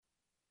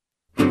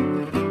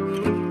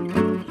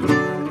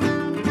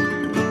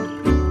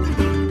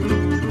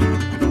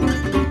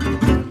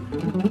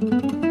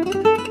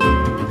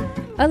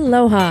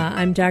Aloha,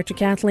 I'm Dr.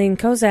 Kathleen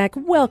Kozak.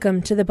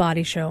 Welcome to The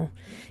Body Show.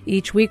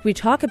 Each week we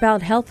talk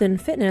about health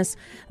and fitness,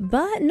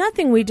 but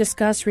nothing we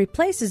discuss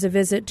replaces a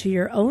visit to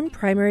your own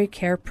primary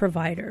care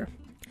provider.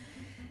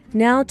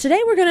 Now,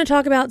 today we're going to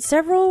talk about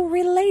several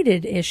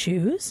related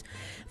issues.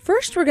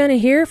 First, we're going to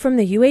hear from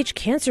the UH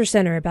Cancer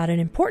Center about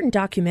an important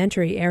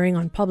documentary airing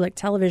on public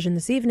television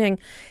this evening,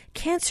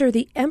 Cancer,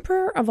 the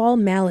Emperor of All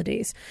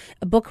Maladies,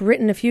 a book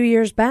written a few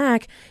years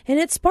back, and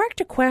it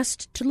sparked a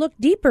quest to look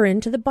deeper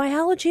into the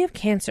biology of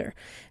cancer.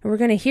 And we're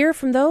going to hear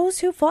from those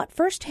who fought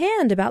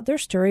firsthand about their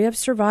story of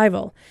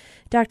survival.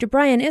 Dr.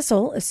 Brian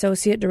Issel,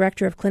 Associate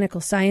Director of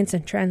Clinical Science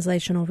and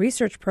Translational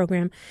Research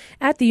Program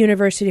at the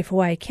University of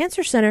Hawaii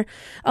Cancer Center,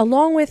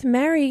 along with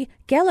Mary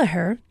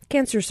Gallagher,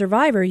 cancer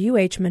survivor,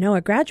 UH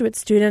Manoa graduate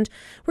student.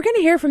 We're going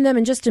to hear from them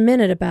in just a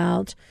minute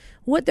about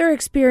what their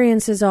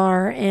experiences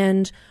are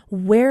and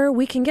where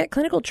we can get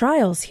clinical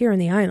trials here in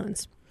the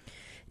islands.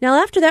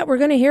 Now, after that, we're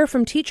going to hear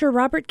from teacher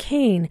Robert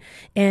Kane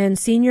and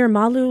senior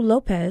Malu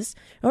Lopes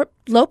from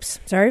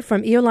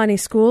Iolani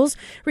Schools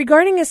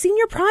regarding a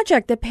senior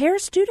project that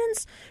pairs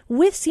students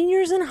with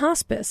seniors in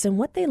hospice and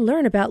what they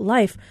learn about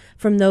life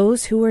from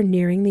those who are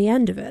nearing the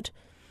end of it.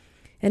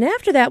 And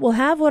after that, we'll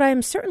have what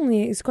I'm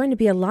certainly is going to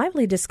be a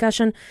lively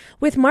discussion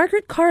with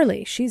Margaret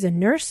Carley. She's a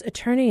nurse,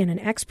 attorney, and an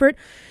expert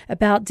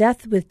about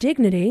death with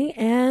dignity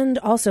and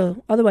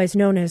also otherwise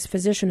known as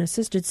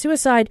physician-assisted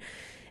suicide.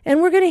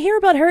 And we're going to hear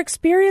about her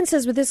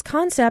experiences with this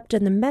concept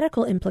and the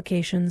medical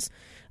implications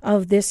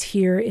of this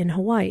here in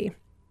Hawaii.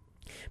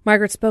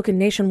 Margaret's spoken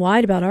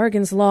nationwide about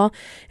Oregon's law,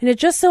 and it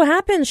just so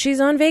happens she's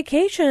on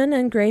vacation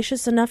and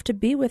gracious enough to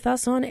be with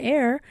us on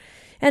air.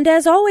 And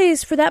as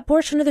always, for that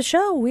portion of the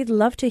show, we'd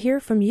love to hear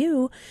from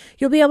you.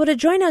 You'll be able to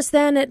join us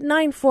then at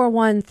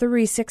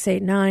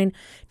 941-3689,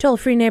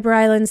 toll-free Neighbor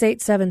Islands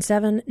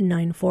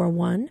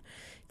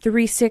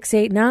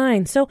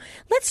 877-941-3689. So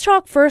let's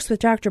talk first with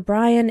Dr.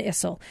 Brian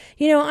Issel.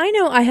 I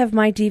know I have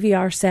my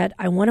DVR set.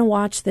 I want to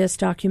watch this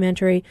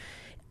documentary.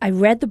 I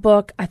read the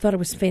book. I thought it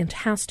was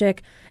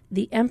fantastic.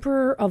 The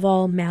Emperor of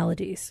All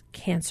Maladies,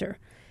 Cancer.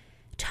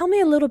 Tell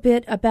me a little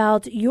bit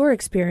about your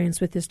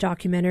experience with this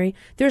documentary.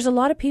 There's a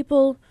lot of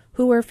people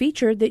who are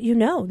featured that you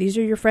know. These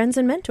are your friends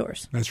and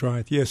mentors. That's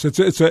right. Yes,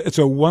 it's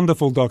a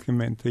wonderful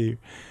documentary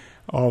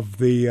of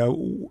the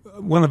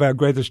one of our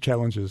greatest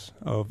challenges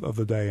of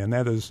the day, and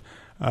that is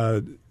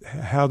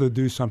how to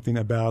do something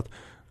about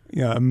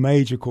a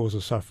major cause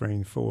of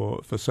suffering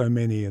for so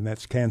many, and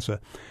that's cancer.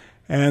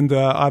 And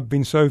I've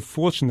been so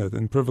fortunate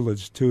and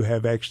privileged to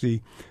have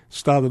actually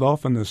started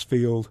off in this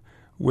field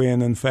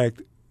when, in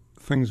fact,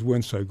 things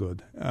weren't so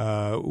good.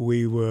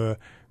 We were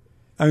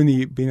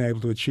only being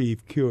able to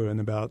achieve cure in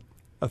about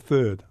a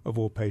third of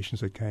all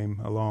patients that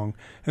came along.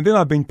 And then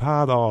I've been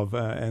part of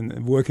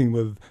and working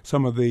with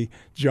some of the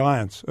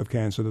giants of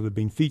cancer that have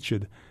been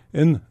featured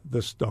in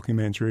this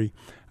documentary.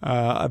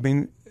 I've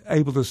been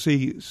able to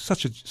see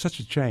such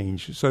a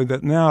change, so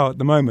that now at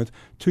the moment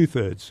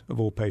 2/3 of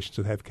all patients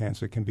that have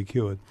cancer can be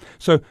cured.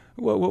 So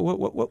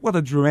what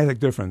a dramatic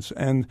difference!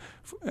 And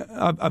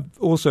I've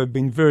also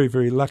been very,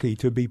 very lucky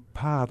to be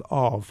part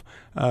of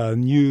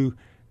new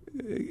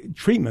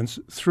treatments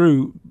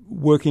through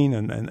working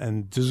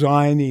and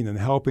designing and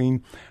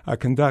helping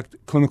conduct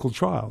clinical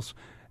trials,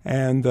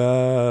 and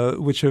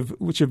which have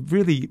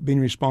really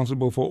been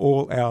responsible for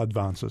all our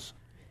advances.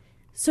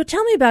 So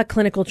tell me about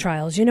clinical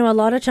trials. A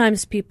lot of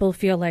times people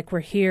feel like we're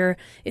here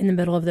in the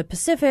middle of the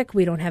Pacific.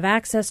 We don't have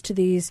access to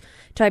these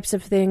types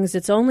of things.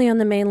 It's only on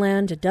the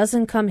mainland. It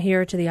doesn't come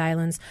here to the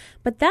islands.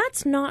 But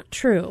that's not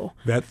true.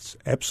 That's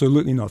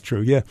absolutely not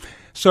true, yeah.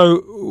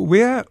 So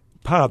we're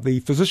part, the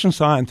physician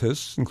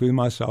scientists, including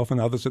myself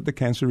and others at the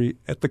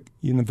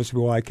University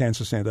of Hawaii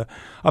Cancer Center,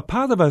 are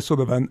part of a sort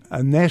of a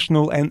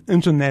national and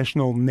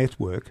international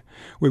network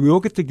where we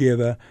all get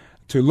together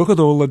to look at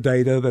all the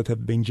data that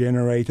have been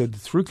generated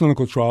through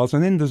clinical trials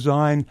and then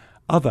design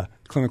other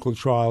clinical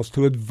trials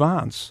to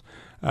advance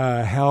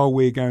how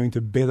we're going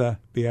to better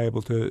be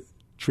able to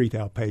treat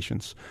our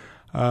patients.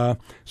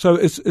 So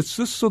it's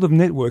this sort of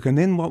network, and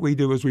then what we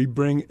do is we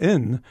bring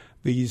in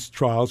these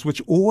trials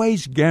which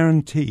always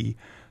guarantee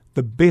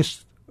the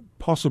best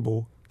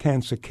possible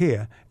cancer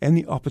care and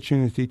the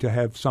opportunity to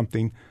have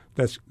something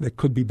that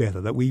could be better,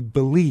 that we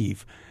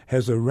believe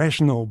has a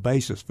rational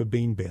basis for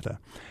being better.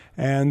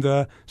 And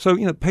so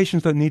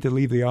patients don't need to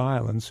leave the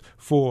islands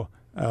for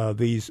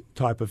these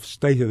type of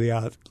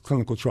state-of-the-art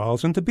clinical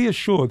trials, and to be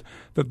assured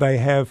that they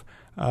have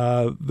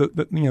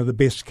the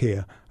best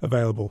care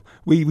available.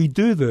 We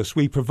do this.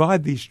 We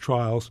provide these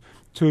trials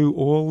to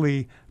all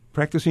the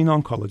practicing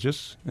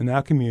oncologists in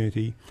our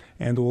community,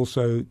 and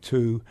also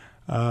to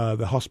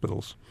the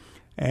hospitals.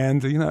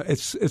 And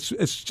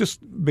it's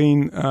just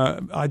been.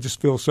 I just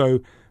feel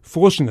so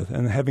fortunate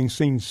in having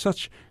seen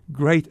such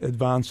great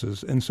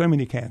advances in so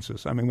many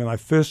cancers. I mean, when I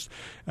first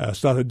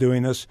started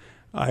doing this,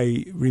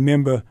 I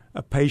remember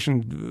a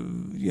patient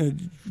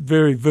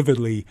very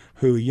vividly,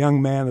 a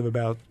young man of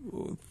about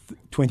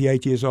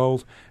 28 years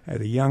old,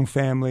 had a young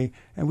family,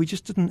 and we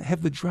just didn't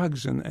have the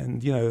drugs.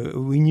 And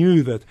we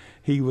knew that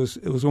it was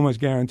almost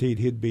guaranteed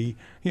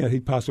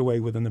he'd pass away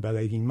within about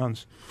 18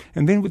 months.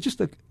 And then with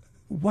just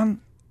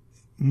one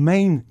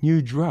main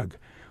new drug,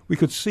 we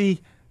could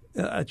see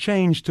a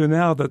change to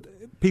now that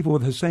people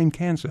with the same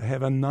cancer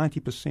have a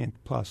 90%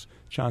 plus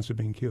chance of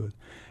being cured.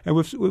 And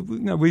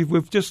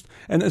we've just,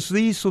 and it's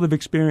these sort of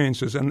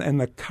experiences and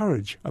the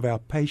courage of our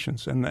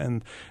patients and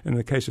in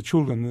the case of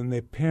children and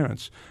their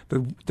parents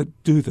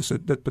that do this,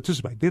 that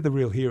participate. They're the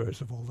real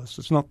heroes of all this.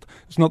 It's not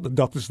the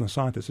doctors and the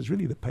scientists. It's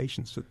really the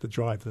patients that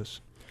drive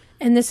this.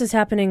 And this is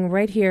happening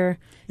right here,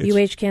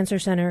 UH Cancer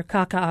Center,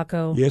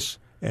 Kaka'ako. Yes.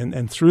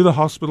 And through the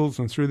hospitals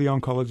and through the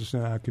oncologists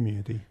in our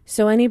community.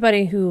 So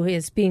anybody who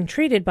is being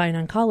treated by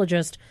an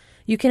oncologist,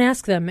 you can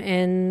ask them,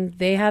 and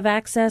they have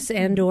access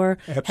and or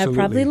have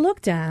probably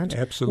looked at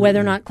whether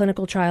or not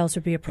clinical trials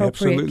would be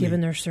appropriate given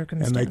their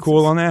circumstances. And they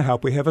call on our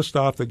help. We have a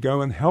staff that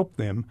go and help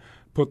them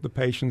put the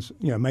patients,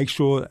 make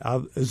sure,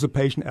 is the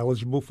patient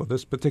eligible for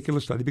this particular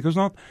study? Because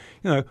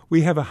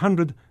we have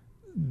 100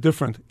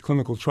 different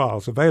clinical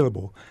trials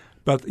available,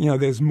 but,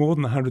 there's more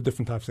than 100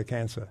 different types of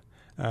cancer.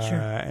 Sure.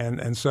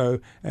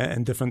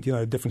 And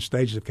different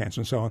stages of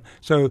cancer and so on.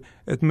 So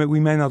we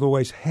may not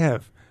always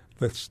have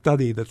the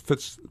study that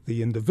fits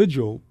the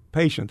individual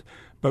patient,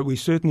 but we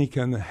certainly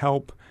can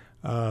help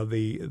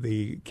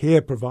the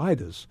care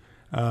providers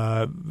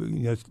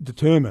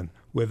determine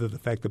whether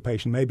the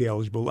patient may be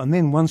eligible, and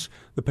then once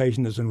the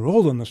patient is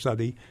enrolled in the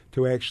study,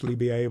 to actually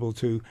be able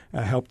to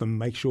help them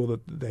make sure that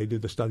they do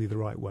the study the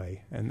right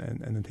way and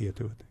adhere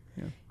to it.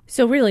 Yeah.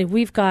 So really,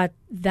 we've got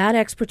that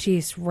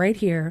expertise right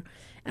here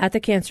at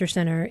the Cancer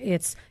Center.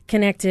 It's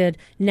connected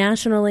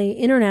nationally,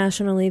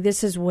 internationally.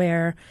 This is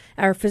where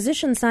our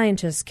physician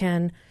scientists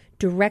can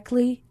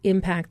directly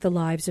impact the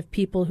lives of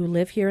people who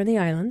live here in the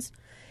islands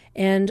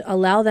and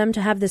allow them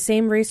to have the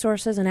same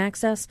resources and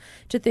access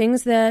to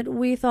things that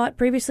we thought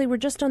previously were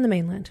just on the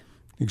mainland.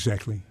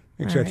 Exactly.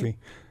 Right.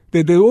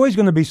 There are always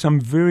going to be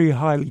some very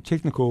highly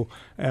technical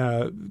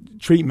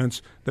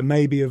treatments that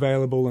may be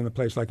available in a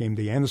place like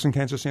MD Anderson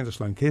Cancer Center,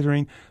 Sloan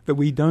Kettering, that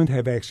we don't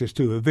have access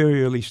to at a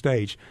very early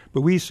stage.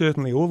 But we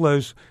certainly, all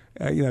those,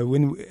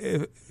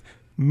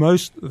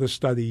 most of the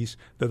studies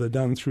that are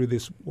done through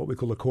this, what we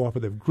call the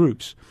cooperative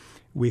groups,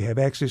 we have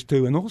access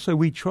to. And also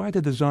we try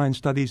to design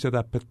studies that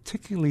are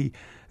particularly,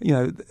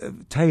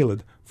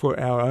 tailored for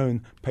our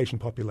own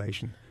patient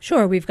population.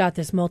 Sure, we've got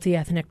this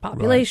multi-ethnic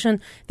population.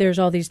 Right. There's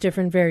all these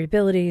different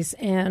variabilities,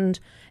 and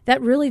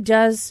that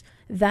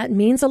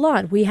means a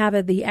lot. We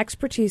have the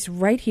expertise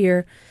right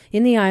here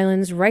in the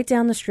islands, right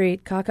down the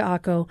street,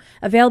 Kaka'ako,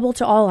 available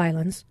to all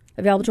islands,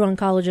 available to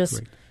oncologists.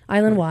 Correct.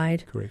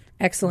 Island-wide. Correct.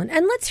 Excellent.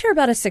 And let's hear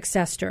about a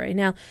success story.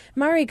 Now,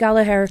 Mari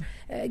Gallagher,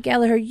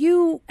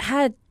 you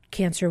had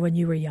cancer when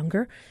you were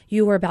younger.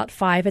 You were about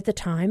 5 at the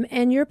time,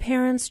 and your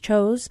parents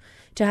chose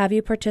to have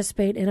you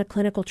participate in a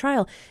clinical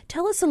trial.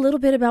 Tell us a little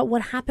bit about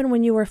what happened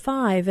when you were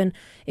 5 and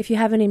if you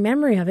have any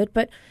memory of it.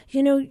 But,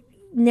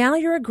 now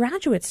you're a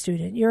graduate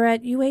student. You're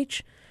at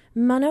UH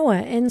Manoa.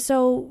 And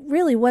so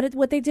really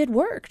what they did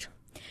worked.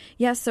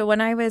 Yeah, so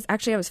I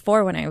was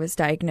 4 when I was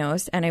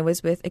diagnosed, and I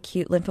was with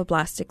acute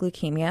lymphoblastic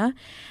leukemia.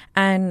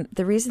 And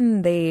the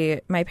reason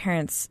my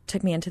parents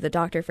took me into the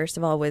doctor, first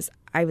of all, was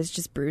I was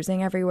just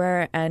bruising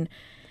everywhere. And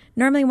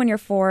normally when you're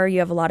 4, you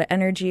have a lot of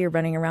energy, you're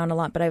running around a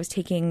lot, but I was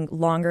taking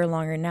longer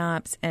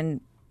naps. And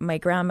my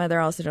grandmother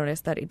also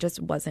noticed that it just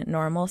wasn't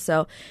normal.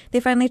 So they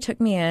finally took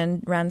me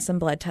in, ran some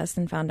blood tests,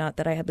 and found out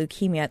that I had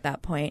leukemia at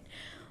that point.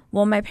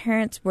 Well, my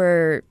parents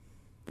were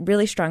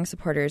really strong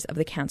supporters of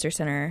the Cancer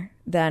Center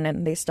then,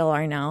 and they still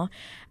are now,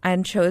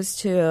 and chose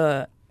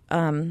to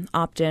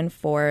opt in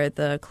for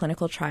the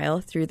clinical trial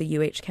through the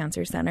UH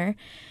Cancer Center.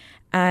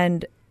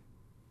 And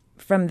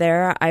from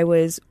there, I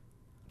was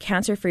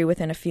cancer-free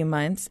within a few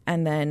months,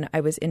 and then I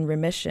was in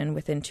remission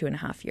within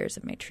 2.5 years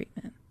of my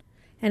treatment.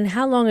 And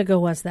how long ago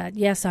was that?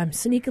 Yes, I'm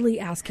sneakily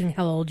asking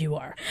how old you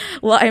are.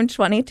 Well, I'm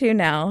 22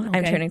 now. Okay.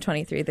 I'm turning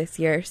 23 this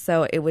year.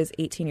 So it was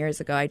 18 years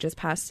ago. I just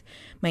passed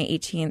my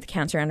 18th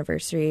cancer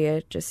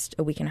anniversary just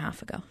a week and a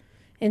half ago.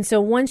 And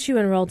so once you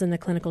enrolled in the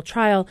clinical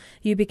trial,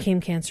 you became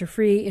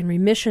cancer-free, in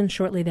remission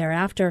shortly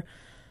thereafter.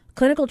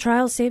 Clinical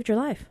trials saved your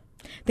life.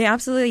 They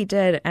absolutely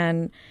did.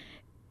 And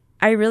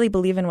I really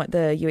believe in what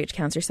the UH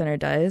Cancer Center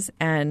does.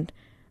 And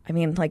I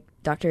mean, like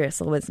Dr.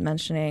 Issel was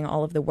mentioning,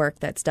 all of the work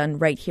that's done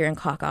right here in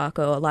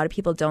Kaka'ako. A lot of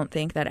people don't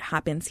think that it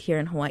happens here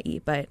in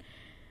Hawaii, but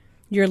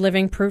you're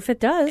living proof it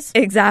does.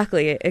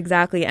 Exactly.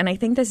 And I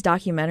think this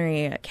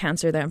documentary,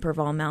 Cancer, the Emperor of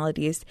All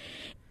Maladies,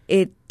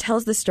 it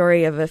tells the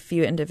story of a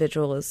few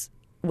individuals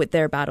with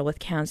their battle with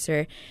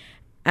cancer.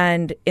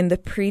 And in the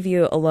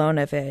preview alone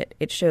of it,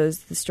 it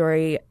shows the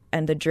story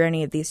and the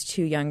journey of these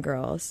 2 young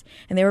girls.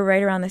 And they were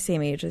right around the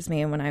same age as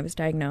me when I was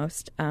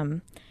diagnosed.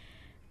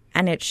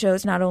 And it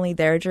shows not only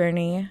their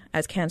journey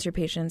as cancer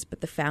patients,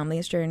 but the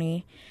family's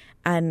journey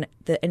and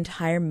the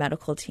entire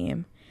medical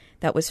team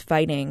that was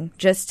fighting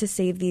just to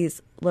save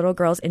these little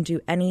girls and do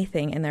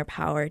anything in their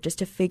power just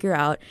to figure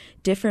out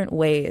different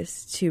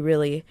ways to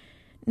really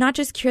not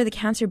just cure the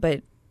cancer,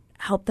 but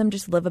help them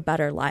just live a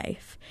better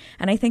life.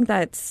 And I think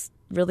that's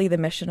really the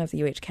mission of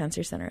the UH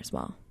Cancer Center as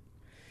well.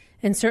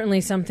 And certainly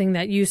something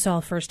that you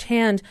saw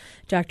firsthand,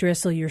 Dr.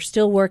 Issel. You're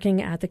still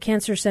working at the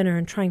Cancer Center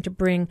and trying to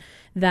bring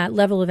that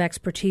level of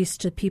expertise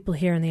to people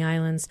here in the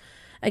islands.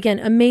 Again,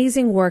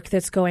 amazing work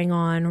that's going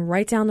on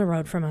right down the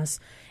road from us.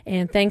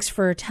 And thanks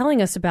for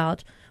telling us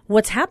about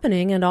what's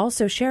happening and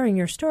also sharing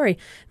your story.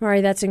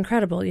 Mari, that's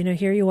incredible.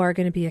 Here you are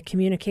going to be a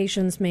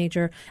communications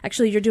major.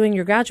 Actually, you're doing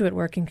your graduate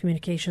work in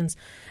communications.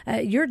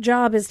 Your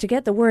job is to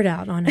get the word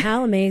out on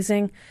how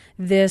amazing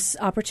this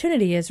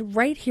opportunity is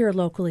right here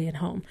locally at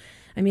home.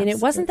 I mean, Absolutely.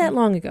 It wasn't that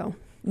long ago.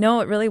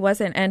 No, it really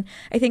wasn't. And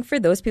I think for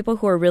those people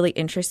who are really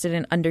interested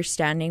in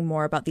understanding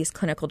more about these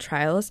clinical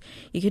trials,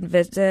 you can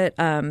visit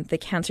the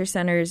Cancer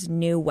Center's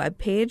new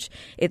webpage.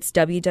 It's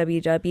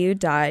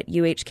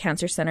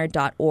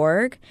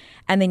www.uhcancercenter.org.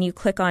 And then you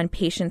click on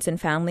Patients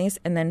and Families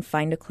and then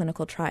find a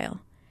clinical trial.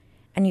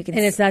 And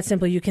it's that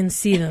simple. You can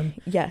see them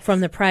yes. from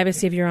the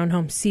privacy of your own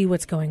home, see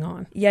what's going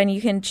on. Yeah, and you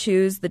can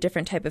choose the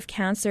different type of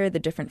cancer, the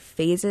different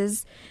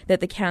phases that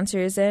the cancer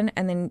is in,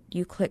 and then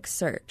you click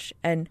search.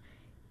 And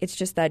it's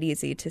just that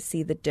easy to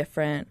see the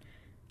different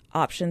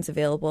options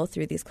available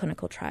through these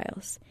clinical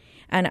trials.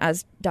 And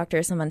as Dr.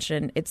 Issel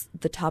mentioned, it's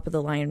the top of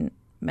the line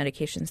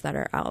medications that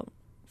are out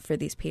for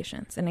these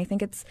patients. And I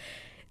think it's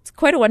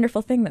quite a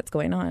wonderful thing that's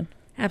going on.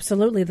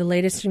 Absolutely. The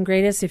latest and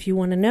greatest. If you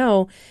want to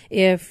know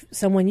if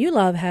someone you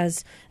love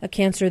has a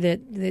cancer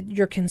that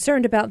you're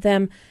concerned about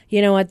them, you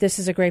know what? This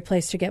is a great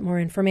place to get more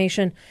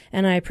information.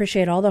 And I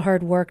appreciate all the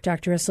hard work,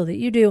 Dr. Issel, that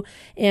you do.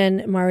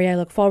 And Mari, I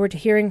look forward to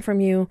hearing from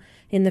you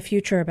in the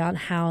future about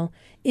how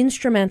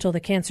instrumental the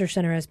Cancer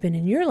Center has been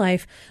in your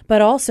life.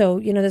 But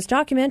also, this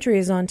documentary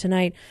is on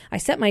tonight. I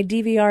set my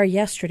DVR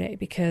yesterday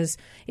because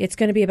it's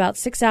going to be about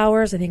 6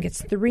 hours. I think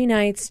it's 3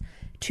 nights.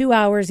 2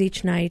 hours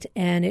each night,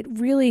 and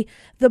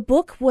the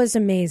book was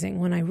amazing.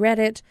 When I read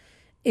it,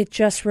 it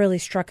just really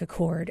struck a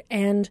chord.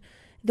 And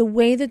the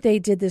way that they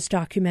did this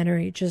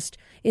documentary,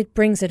 it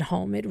brings it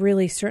home. It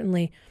really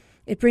certainly,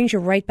 it brings you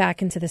right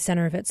back into the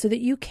center of it so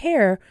that you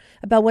care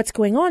about what's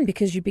going on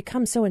because you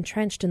become so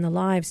entrenched in the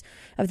lives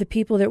of the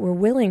people that were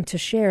willing to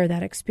share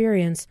that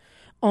experience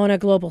on a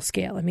global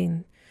scale. I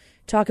mean,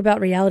 talk about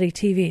reality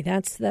TV.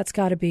 That's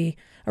got to be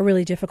a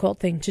really difficult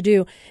thing to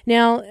do.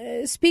 Now,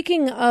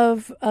 speaking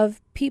of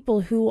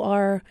people who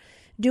are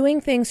doing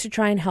things to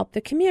try and help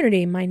the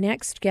community, my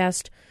next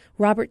guest,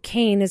 Robert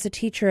Kane, is a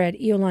teacher at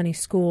Iolani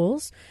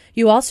Schools.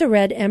 You also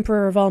read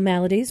Emperor of All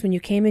Maladies. When you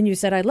came in, you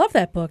said, I love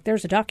that book.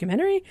 There's a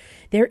documentary.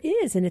 There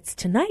is, and it's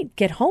tonight.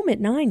 Get home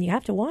at 9. You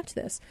have to watch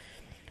this.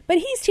 But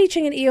he's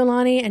teaching at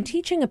Iolani and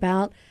teaching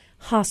about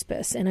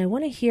hospice, and I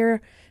want to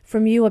hear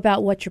from you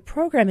about what your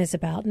program is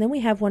about. And then we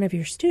have one of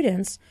your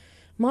students,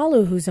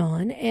 Malu, who's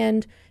on,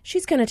 and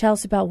she's going to tell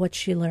us about what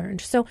she learned.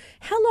 So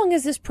how long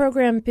has this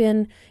program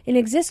been in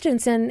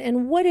existence,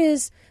 and what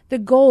is the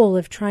goal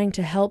of trying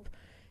to help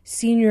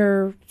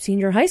senior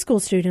high school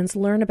students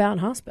learn about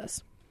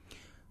hospice?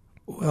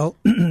 Well,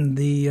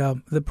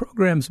 the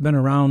program's been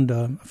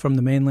around from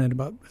the mainland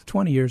about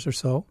 20 years or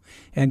so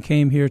and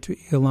came here to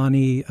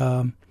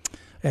Iolani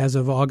as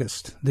of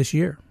August this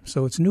year.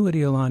 So it's new at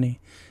Iolani.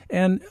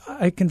 And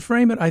I can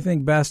frame it, I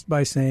think, best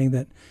by saying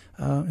that,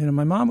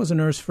 my mom was a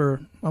nurse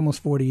for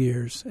almost 40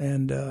 years.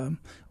 And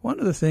one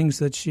of the things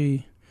that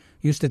she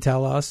used to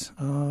tell us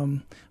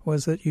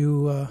was that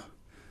you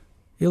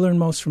learn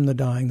most from the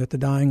dying, that the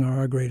dying are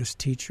our greatest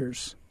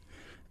teachers.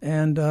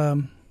 And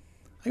I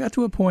got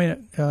to a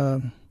point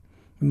in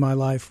my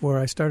life where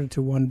I started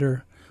to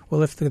wonder,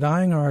 well, if the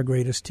dying are our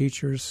greatest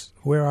teachers,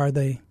 where are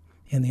they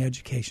in the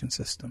education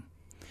system?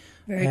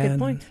 Very good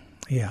point.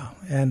 Yeah.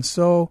 And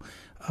so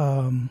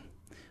I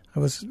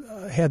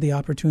had the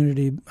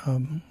opportunity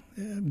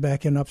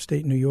back in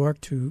upstate New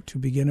York to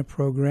begin a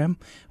program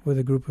with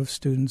a group of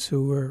students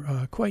who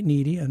were quite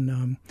needy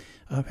and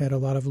had a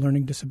lot of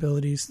learning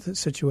disabilities,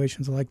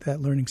 situations like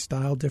that, learning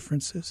style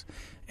differences,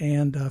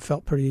 and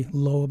felt pretty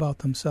low about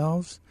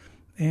themselves.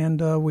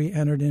 And we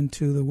entered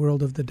into the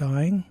world of the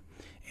dying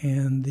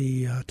and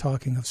the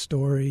talking of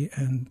story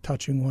and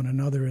touching one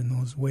another in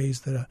those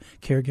ways that a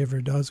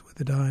caregiver does with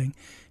the dying.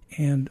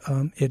 And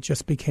it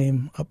just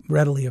became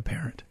readily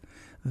apparent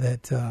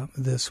that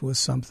this was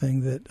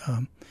something that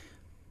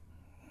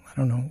I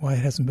don't know why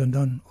it hasn't been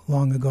done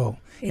long ago.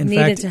 It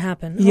needed to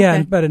happen. Yeah,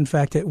 okay. But in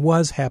fact it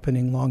was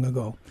happening long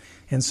ago.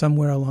 And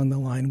somewhere along the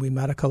line we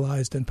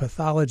medicalized and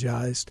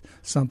pathologized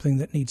something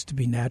that needs to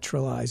be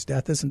naturalized.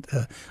 Death isn't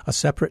a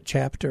separate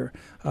chapter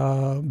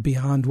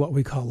beyond what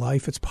we call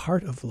life. It's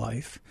part of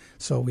life.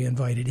 So we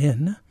invite it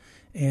in,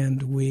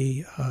 and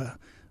we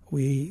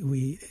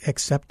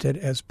accept it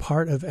as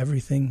part of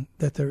everything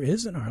that there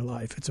is in our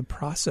life. It's a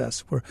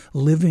process. We're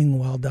living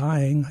while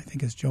dying, I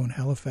think, as Joan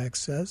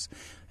Halifax says.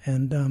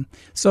 And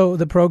so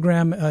the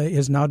program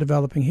is now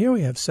developing here.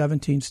 We have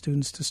 17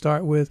 students to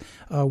start with,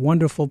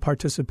 wonderful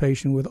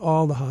participation with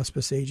all the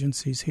hospice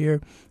agencies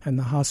here and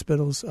the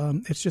hospitals.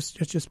 It's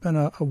just been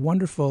a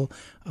wonderful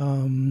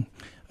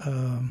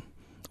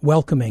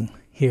welcoming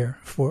here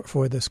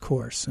for this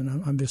course,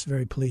 and I'm just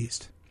very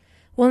pleased.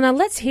 Well, now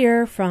let's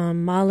hear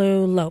from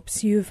Malu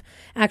Lopes. You've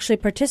actually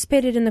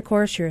participated in the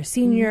course. You're a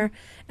senior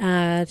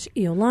at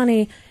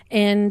Iolani.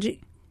 And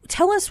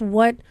tell us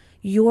what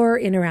your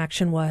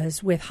interaction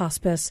was with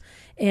hospice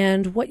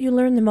and what you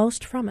learned the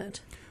most from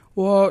it.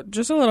 Well,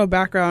 just a little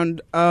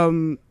background.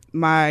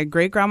 My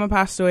great-grandma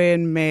passed away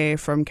in May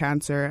from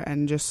cancer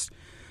and just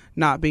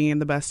not being in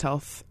the best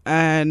health.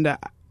 And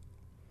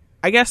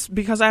I guess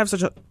because I have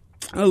such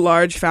a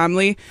large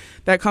family,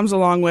 that comes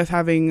along with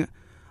having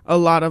a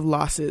lot of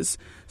losses.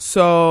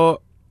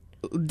 So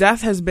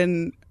death has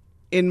been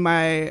in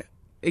my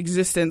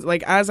existence.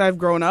 Like, as I've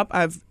grown up,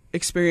 I've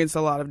experienced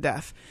a lot of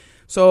death.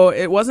 So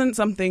it wasn't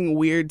something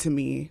weird to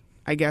me,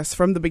 I guess,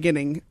 from the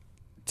beginning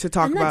to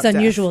talk about death. That's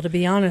unusual, to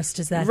be honest,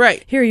 is that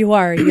right. Here you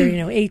are,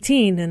 you're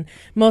 18, and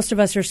most of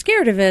us are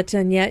scared of it,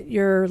 and yet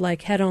you're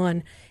like head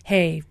on,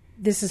 hey,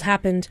 this has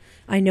happened,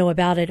 I know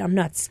about it, I'm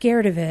not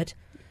scared of it.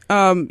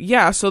 So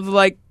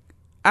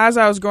as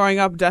I was growing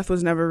up, death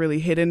was never really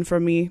hidden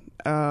from me.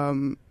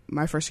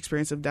 My first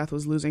experience of death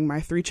was losing my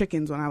 3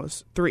 chickens when I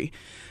was 3.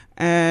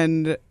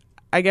 And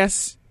I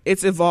guess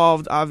it's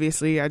evolved,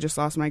 obviously. I just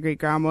lost my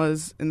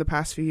great-grandmas in the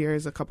past few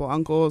years, a couple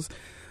uncles,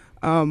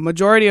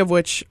 majority of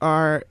which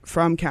are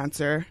from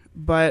cancer.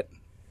 But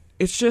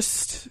it's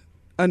just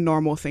a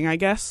normal thing, I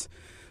guess.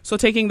 So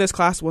taking this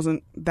class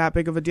wasn't that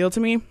big of a deal to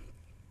me.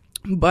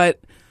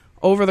 But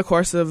over the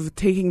course of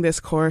taking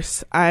this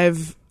course,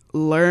 I've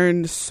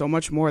learned so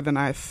much more than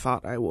I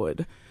thought I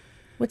would.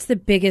 What's the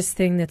biggest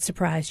thing that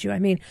surprised you? I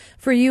mean,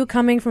 for you,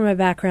 coming from a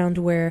background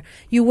where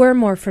you were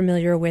more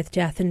familiar with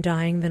death and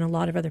dying than a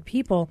lot of other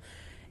people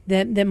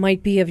that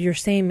might be of your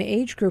same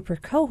age group or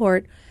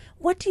cohort,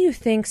 what do you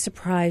think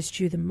surprised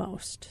you the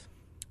most?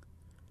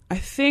 I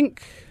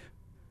think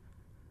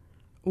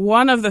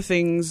one of the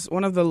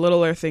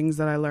littler things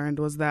that I learned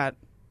was that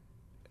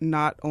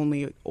not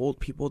only old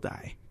people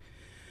die,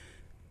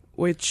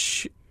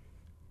 which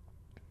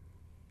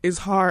is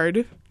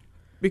hard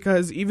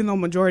because even though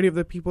majority of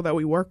the people that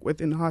we work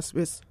with in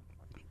hospice,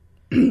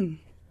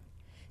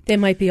 they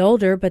might be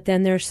older, but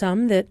then there's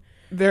some that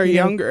they're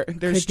younger.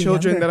 There's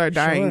children that are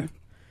dying. Sure.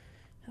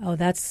 Oh,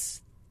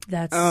 that's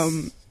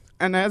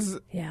and as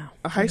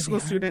a high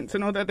school student, to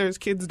know that there's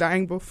kids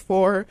dying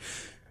before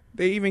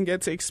they even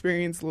get to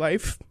experience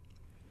life,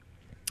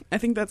 I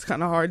think that's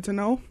kind of hard to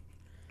know.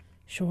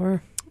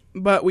 Sure.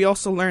 But we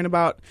also learn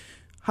about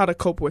how to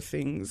cope with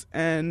things,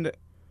 and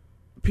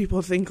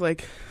people think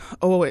like,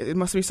 oh, it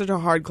must be such a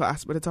hard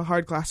class, but it's a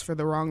hard class for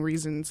the wrong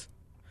reasons.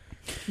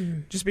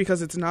 Just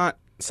because it's not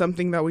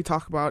something that we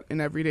talk about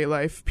in everyday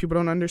life. People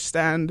don't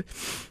understand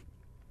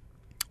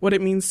what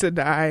it means to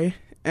die,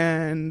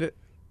 and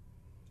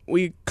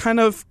we kind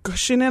of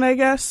cushion it, I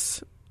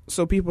guess.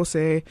 So people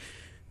say,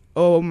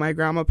 oh, my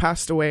grandma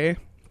passed away,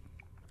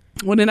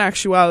 when in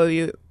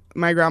actuality,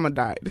 my grandma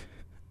died.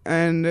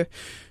 And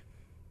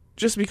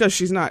just because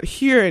she's not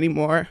here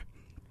anymore,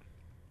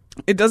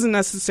 it doesn't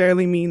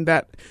necessarily mean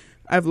that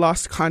I've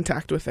lost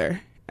contact with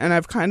her. And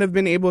I've kind of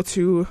been able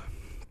to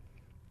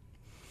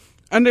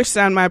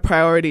understand my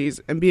priorities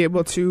and be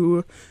able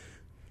to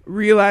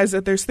realize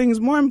that there's things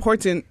more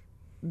important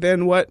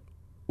than what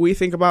we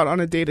think about on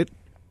a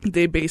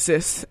day-to-day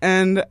basis.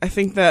 And I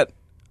think that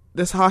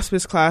this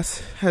hospice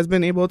class has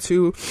been able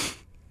to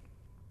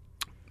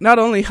not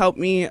only help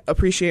me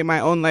appreciate my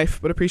own life,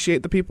 but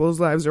appreciate the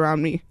people's lives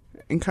around me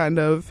and kind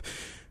of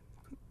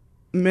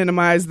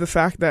minimize the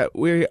fact that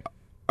we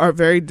are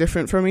very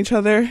different from each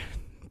other,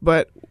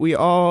 but we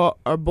all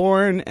are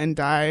born and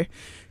die.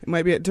 It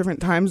might be at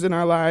different times in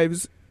our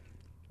lives.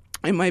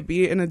 It might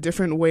be in a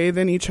different way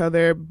than each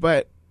other,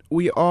 but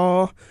we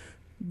all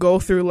go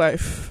through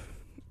life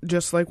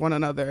just like one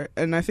another.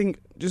 And I think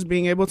just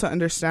being able to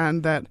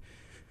understand that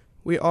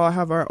we all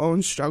have our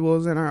own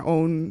struggles and our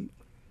own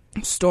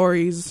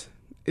stories.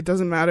 It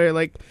doesn't matter.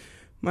 Like,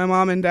 my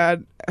mom and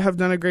dad have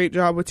done a great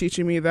job with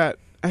teaching me that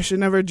I should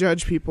never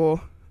judge people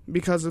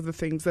because of the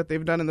things that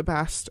they've done in the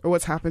past or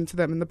what's happened to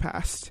them in the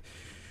past.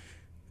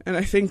 And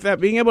I think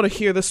that being able to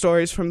hear the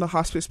stories from the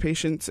hospice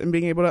patients and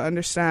being able to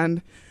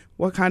understand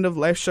what kind of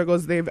life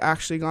struggles they've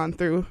actually gone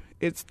through,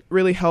 it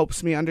really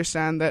helps me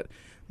understand that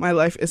my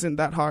life isn't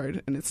that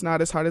hard, and it's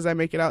not as hard as I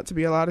make it out to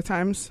be a lot of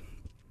times.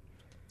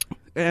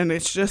 And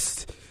it's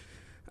just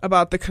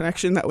about the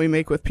connection that we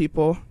make with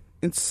people.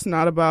 It's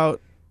not about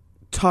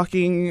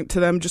talking to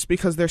them just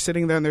because they're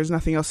sitting there and there's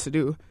nothing else to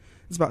do.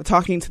 It's about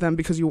talking to them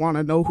because you want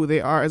to know who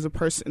they are as a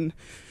person.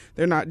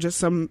 They're not just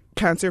some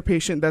cancer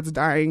patient that's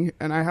dying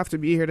and I have to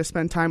be here to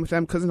spend time with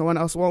them because no one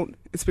else won't.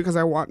 It's because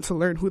I want to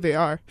learn who they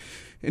are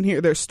and hear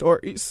their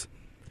stories.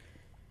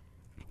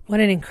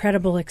 What an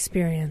incredible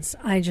experience.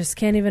 I just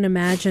can't even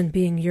imagine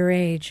being your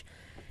age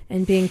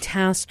and being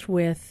tasked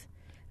with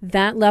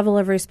that level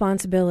of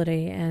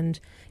responsibility, and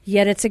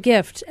yet it's a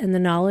gift, and the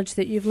knowledge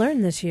that you've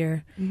learned this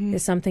year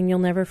is something you'll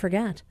never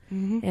forget.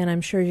 And I'm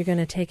sure you're going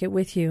to take it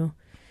with you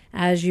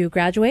as you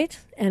graduate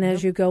and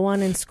as you go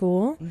on in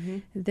school.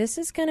 This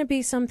is going to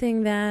be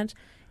something that,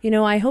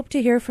 I hope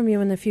to hear from you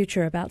in the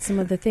future about some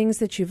of the things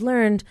that you've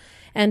learned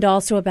and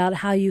also about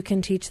how you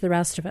can teach the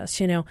rest of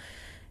us.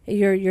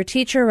 Your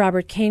teacher,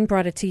 Robert Kane,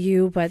 brought it to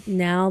you, but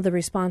now the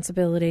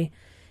responsibility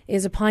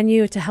is upon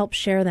you to help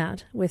share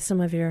that with some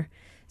of your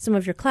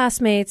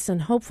classmates,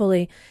 and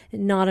hopefully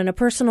not on a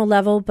personal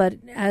level, but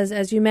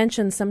as you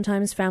mentioned,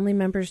 sometimes family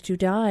members do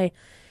die,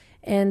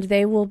 and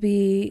they will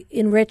be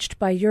enriched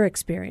by your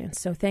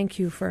experience. So thank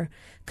you for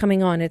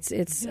coming on.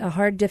 It's a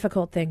hard,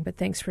 difficult thing, but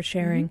thanks for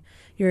sharing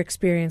your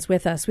experience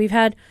with us.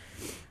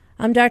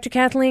 I'm Dr.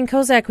 Kathleen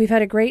Kozak. We've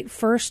had a great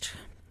first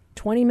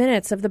 20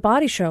 minutes of the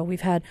Body Show.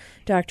 We've had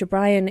Dr.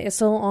 Brian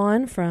Issel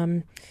on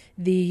from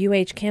the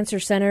UH Cancer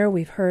Center.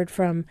 We've heard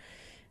from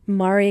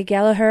Mari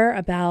Gallagher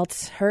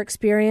about her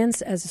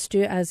experience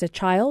as a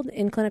child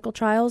in clinical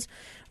trials,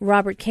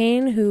 Robert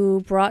Kane,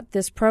 who brought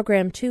this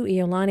program to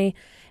Iolani,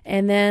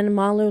 and then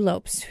Malu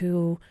Lopes,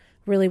 who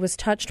really was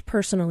touched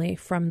personally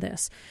from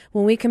this.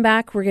 When we come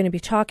back, we're going to be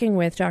talking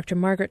with Dr.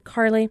 Margaret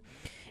Carley,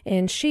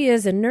 and she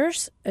is a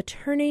nurse,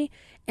 attorney,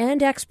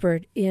 and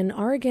expert in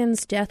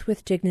Oregon's Death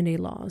with Dignity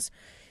laws.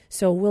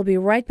 So we'll be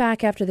right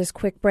back after this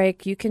quick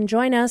break. You can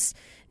join us,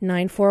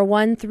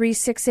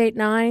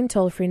 941-3689,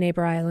 toll-free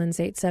Neighbor Islands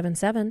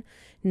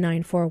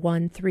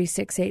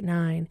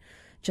 877-941-3689.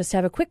 Just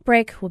have a quick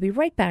break. We'll be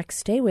right back.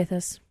 Stay with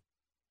us.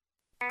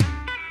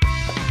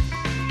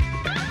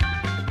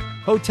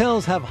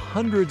 Hotels have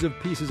hundreds of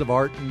pieces of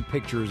art and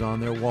pictures on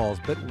their walls,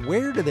 but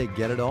where do they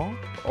get it all?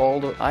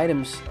 All the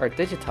items are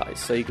digitized,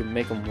 so you can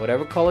make them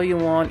whatever color you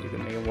want, you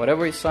can make them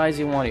whatever size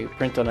you want, you can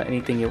print on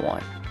anything you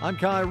want. I'm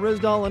Kai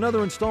Risdal.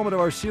 Another installment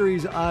of our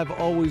series, I've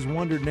Always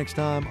Wondered. Next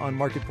time on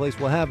Marketplace,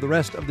 we'll have the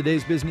rest of the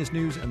day's business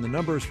news and the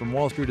numbers from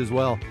Wall Street as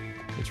well.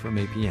 It's from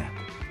 8 p.m.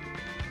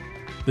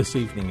 This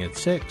evening at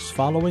 6,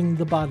 following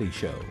The Body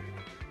Show.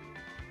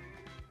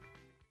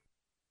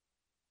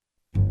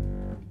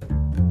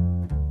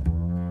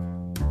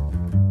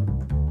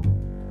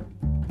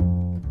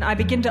 I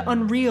begin to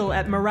unreel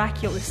at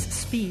miraculous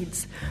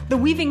speeds. The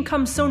weaving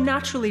comes so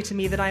naturally to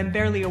me that I am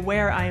barely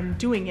aware I am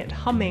doing it,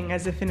 humming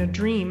as if in a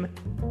dream.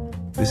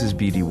 This is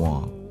B.D.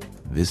 Wong.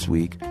 This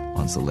week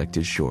on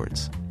Selected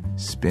Shorts,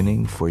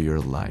 Spinning for Your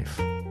Life,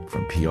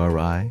 from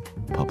PRI,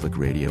 Public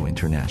Radio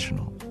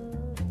International.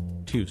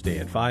 Tuesday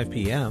at 5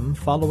 p.m.,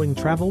 following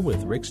Travel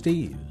with Rick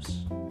Steves.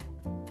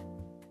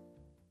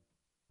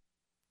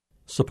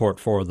 Support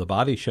for The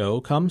Body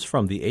Show comes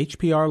from the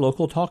HPR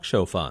Local Talk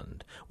Show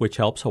Fund, which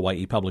helps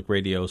Hawaii Public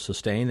Radio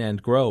sustain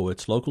and grow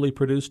its locally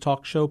produced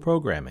talk show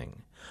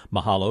programming.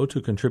 Mahalo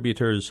to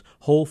contributors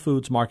Whole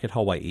Foods Market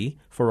Hawaii,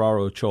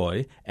 Ferraro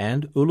Choi,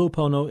 and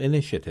Ulupono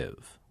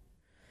Initiative.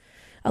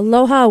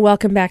 Aloha,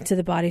 welcome back to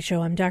The Body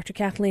Show. I'm Dr.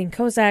 Kathleen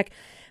Kozak.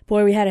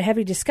 Boy, we had a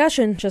heavy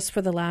discussion just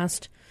for the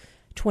last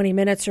 20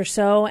 minutes or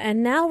so,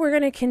 and now we're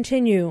going to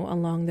continue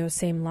along those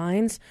same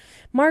lines.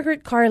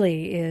 Margaret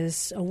Carley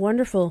is a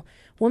wonderful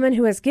woman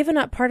who has given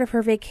up part of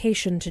her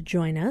vacation to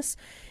join us.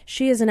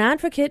 She is an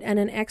advocate and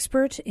an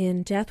expert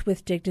in death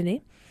with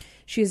dignity.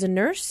 She is a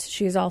nurse.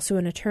 She is also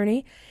an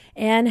attorney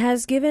and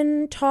has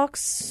given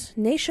talks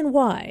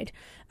nationwide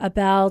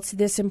about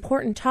this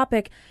important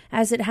topic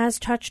as it has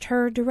touched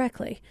her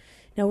directly.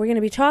 Now, we're going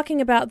to be talking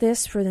about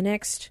this for the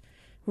next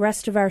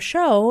rest of our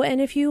show,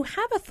 and if you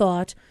have a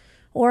thought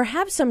or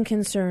have some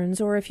concerns,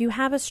 or if you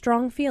have a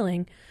strong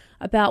feeling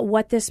about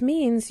what this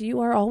means, you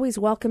are always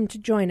welcome to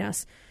join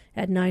us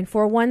at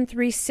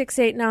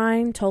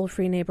 941-3689,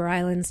 toll-free Neighbor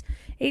Islands,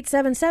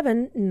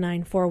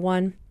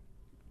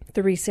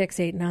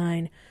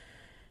 877-941-3689.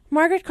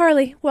 Margaret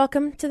Carley,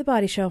 welcome to The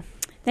Body Show.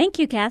 Thank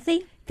you,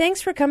 Kathy.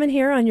 Thanks for coming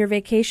here on your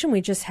vacation.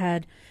 We just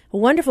had a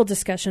wonderful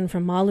discussion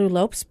from Malu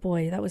Lopes.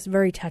 Boy, that was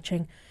very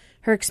touching.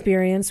 Her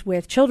experience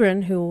with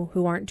children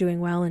who aren't doing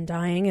well and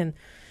dying. And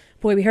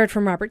boy, we heard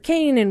from Robert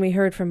Kane, and we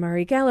heard from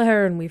Mari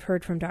Gallagher, and we've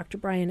heard from Dr.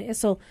 Brian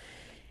Issel.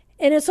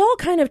 And it's all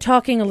kind of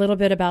talking a little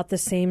bit about the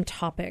same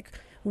topic.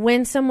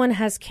 When someone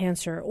has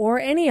cancer or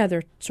any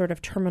other sort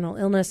of terminal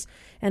illness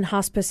and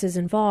hospice is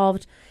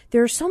involved,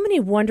 there are so many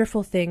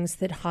wonderful things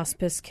that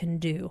hospice can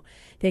do.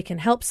 They can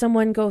help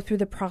someone go through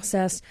the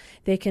process.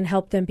 They can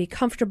help them be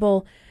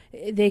comfortable.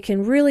 They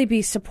can really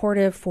be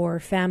supportive for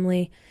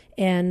family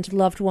and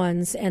loved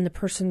ones and the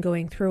person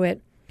going through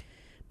it.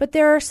 But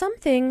there are some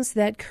things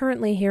that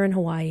currently here in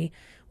Hawaii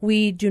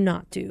we do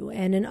not do.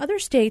 And in other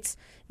states,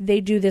 they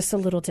do this a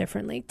little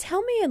differently.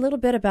 Tell me a little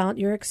bit about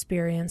your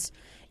experience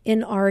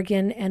in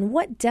Oregon and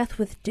what death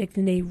with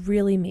dignity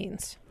really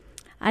means.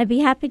 I'd be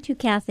happy to,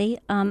 Kathy.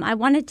 I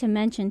wanted to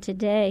mention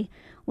today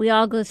we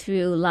all go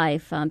through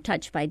life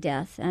touched by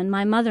death. And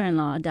my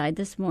mother-in-law died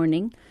this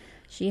morning.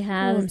 She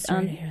has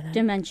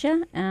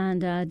dementia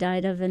and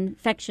died of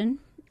infection.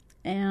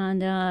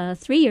 And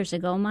 3 years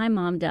ago, my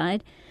mom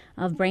died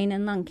of brain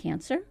and lung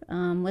cancer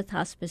with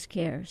hospice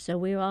care. So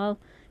we're all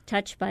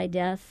touched by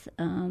death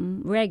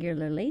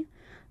regularly.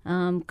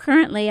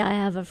 Currently, I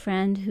have a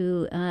friend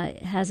who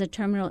has a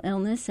terminal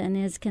illness and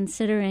is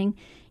considering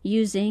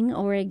using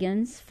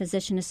Oregon's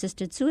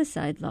physician-assisted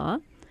suicide law.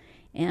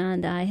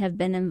 And I have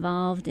been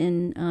involved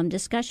in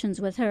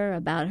discussions with her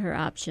about her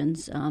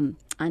options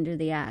under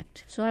the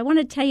Act. So I want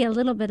to tell you a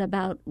little bit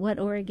about what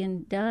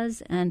Oregon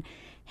does and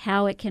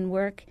how it can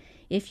work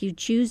if you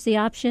choose the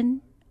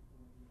option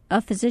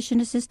of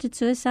physician-assisted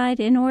suicide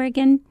in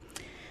Oregon.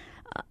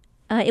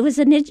 It was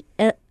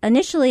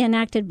initially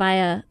enacted by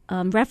a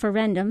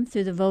referendum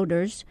through the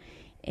voters,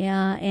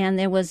 and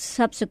there was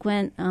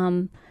subsequent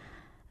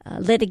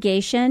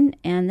litigation,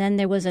 and then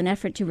there was an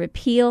effort to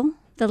repeal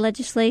the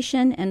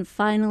legislation, and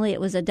finally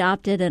it was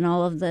adopted and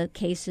all of the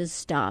cases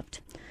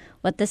stopped.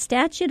 What the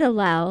statute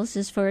allows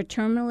is for a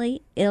terminally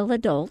ill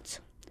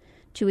adult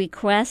to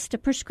request a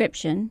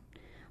prescription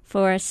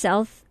for a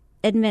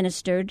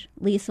self-administered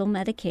lethal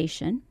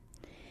medication.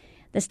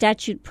 The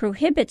statute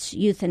prohibits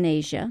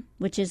euthanasia,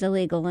 which is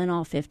illegal in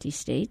all 50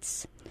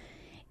 states.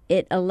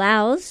 It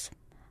allows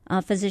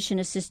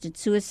physician-assisted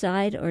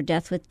suicide or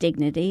death with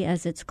dignity,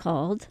 as it's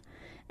called,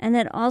 and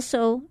it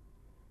also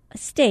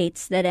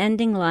states that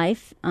ending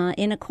life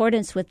in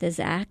accordance with this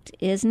act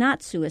is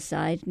not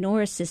suicide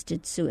nor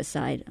assisted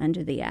suicide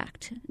under the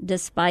act,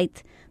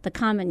 despite the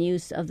common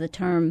use of the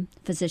term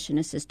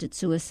physician-assisted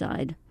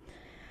suicide.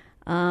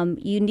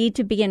 You need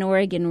to be an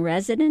Oregon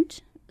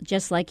resident,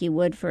 just like you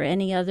would for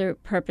any other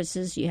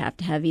purposes. You have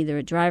to have either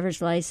a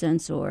driver's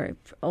license or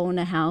own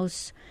a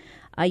house.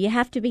 You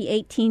have to be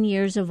 18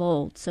 years of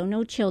old, so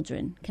no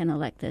children can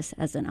elect this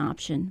as an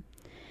option.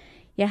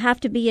 You have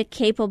to be a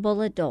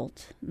capable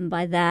adult. And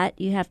by that,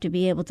 you have to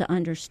be able to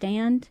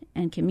understand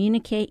and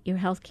communicate your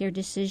healthcare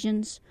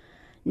decisions.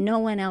 No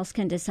one else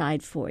can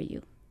decide for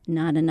you.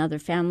 Not another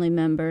family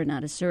member,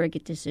 not a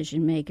surrogate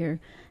decision maker,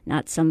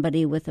 not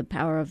somebody with a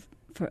power of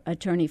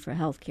attorney for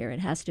healthcare. It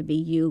has to be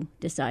you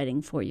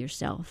deciding for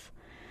yourself.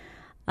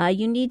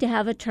 You need to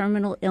have a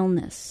terminal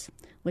illness,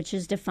 which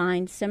is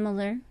defined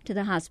similar to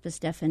the hospice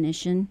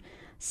definition,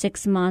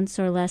 6 months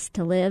or less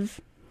to live.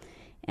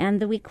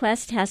 And the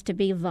request has to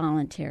be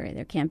voluntary.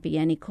 There can't be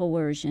any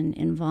coercion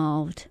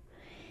involved.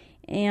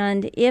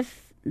 And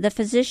if the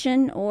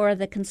physician or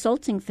the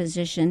consulting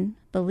physician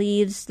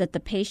believes that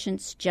the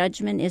patient's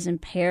judgment is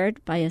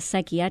impaired by a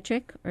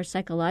psychiatric or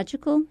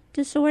psychological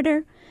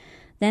disorder,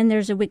 then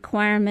there's a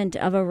requirement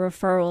of a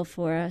referral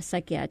for a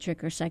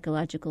psychiatric or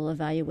psychological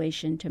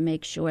evaluation to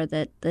make sure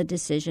that the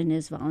decision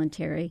is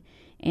voluntary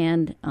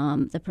and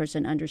the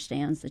person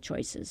understands the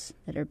choices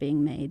that are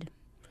being made.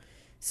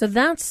 So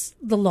that's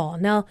the law.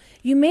 Now,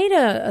 you made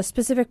a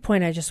specific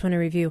point I just want to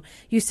review.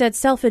 You said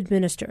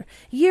self-administer.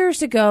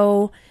 Years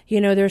ago,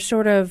 there's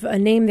sort of a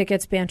name that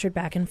gets bantered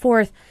back and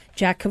forth,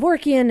 Jack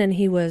Kevorkian, and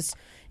he was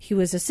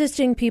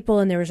assisting people,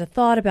 and there was a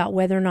thought about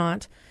whether or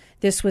not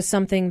this was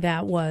something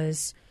that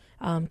was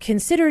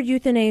considered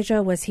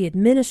euthanasia. Was he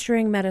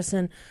administering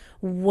medicine?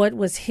 What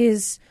was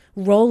his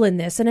role in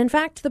this? And in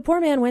fact, the poor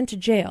man went to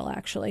jail,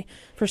 actually,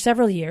 for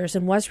several years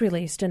and was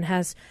released and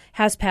has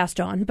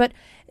passed on. But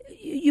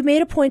you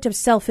made a point of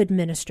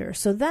self-administer.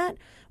 So that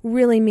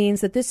really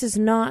means that this is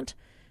not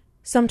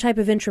some type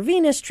of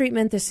intravenous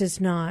treatment. This is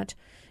not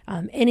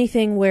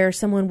anything where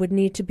someone would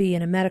need to be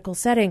in a medical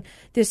setting.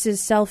 This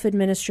is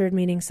self-administered,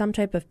 meaning some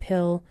type of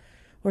pill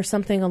or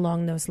something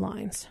along those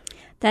lines.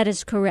 That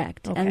is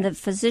correct. Okay. And the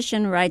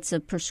physician writes a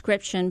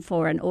prescription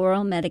for an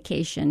oral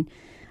medication.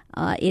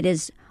 It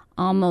is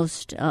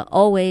almost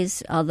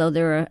always, although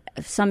there are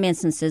some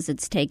instances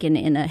it's taken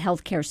in a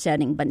healthcare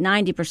setting, but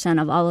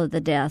 90% of all of the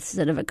deaths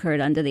that have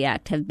occurred under the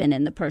Act have been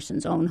in the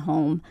person's own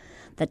home.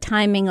 The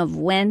timing of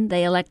when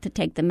they elect to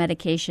take the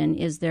medication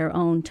is their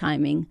own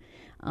timing,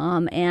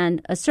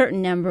 and a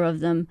certain number of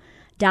them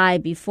die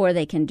before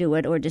they can do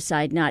it or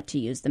decide not to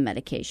use the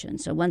medication.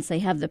 So once they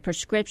have the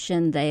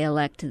prescription, they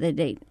elect the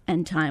date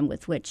and time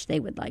with which they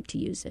would like to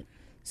use it.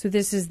 So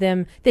this is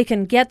them. They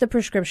can get the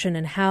prescription,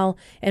 and how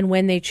and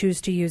when they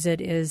choose to use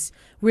it is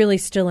really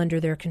still under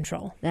their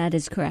control. That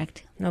is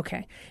correct.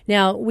 Okay.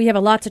 Now, we have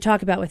a lot to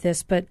talk about with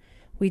this, but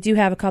we do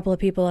have a couple of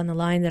people on the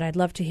line that I'd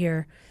love to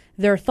hear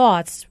their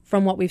thoughts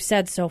from what we've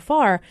said so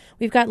far.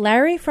 We've got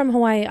Larry from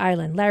Hawaii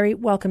Island. Larry,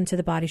 welcome to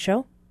The Body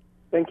Show.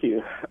 Thank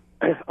you.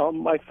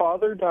 My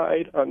father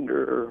died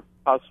under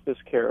hospice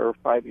care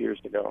 5 years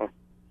ago.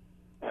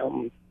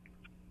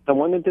 I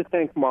wanted to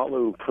thank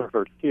Malu for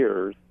her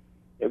tears.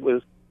 It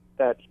was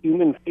that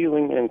human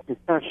feeling and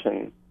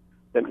compassion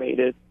that made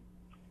it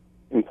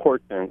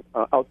important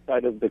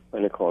outside of the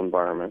clinical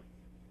environment.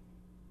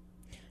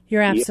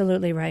 You're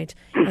absolutely right.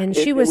 And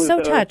she was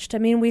so touched. I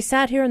mean, we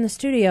sat here in the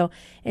studio,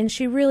 and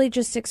she really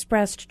just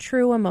expressed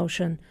true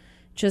emotion,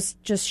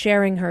 just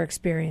sharing her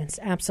experience.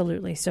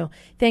 Absolutely. So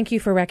thank you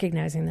for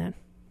recognizing that.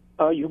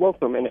 You're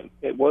welcome. And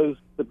it was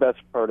the best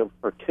part of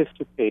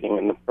participating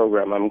in the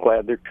program. I'm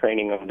glad they're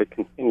training them to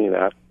continue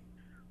that.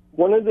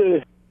 One of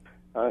the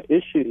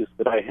issues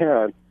that I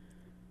had,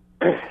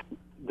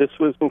 this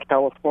was in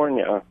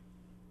California,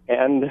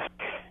 and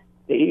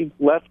they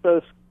left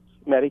us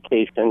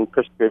medication,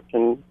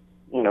 prescription,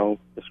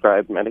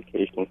 prescribed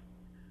medication.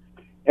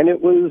 And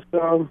it was,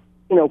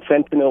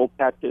 fentanyl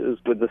patches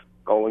with the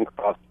skull and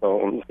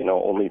crossbones,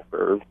 only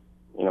for,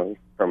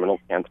 terminal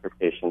cancer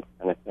patients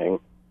kind of thing.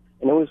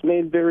 And it was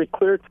made very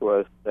clear to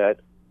us that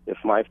if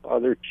my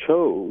father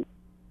chose,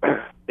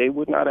 they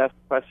would not ask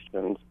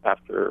questions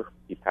after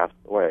he passed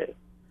away.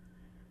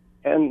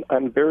 And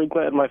I'm very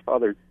glad my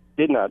father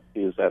did not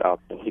choose that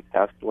option. He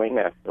passed away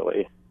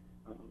naturally.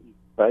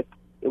 but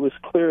it was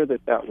clear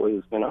that that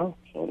was an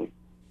option.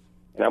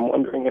 And I'm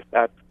wondering if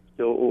that's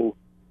still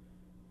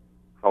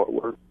how it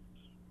works.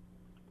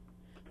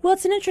 Well,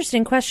 it's an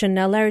interesting question.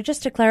 Now, Larry,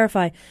 just to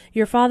clarify,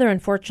 your father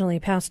unfortunately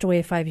passed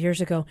away 5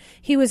 years ago.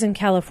 He was in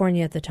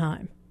California at the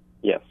time.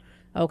 Yes.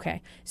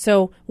 Okay.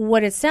 So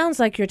what it sounds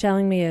like you're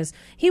telling me is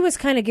he was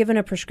kind of given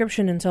a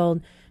prescription and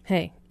told,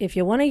 hey, if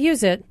you want to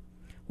use it,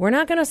 we're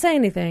not going to say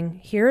anything.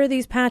 Here are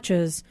these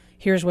patches.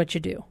 Here's what you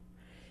do.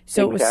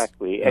 So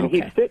exactly. And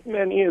he fit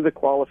many of the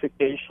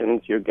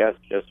qualifications your guest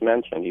just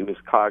mentioned. He was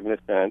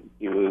cognizant.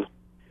 He was,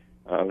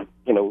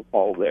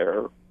 all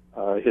there.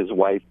 His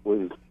wife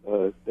was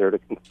there to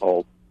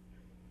consult.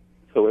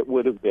 So it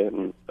would have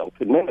been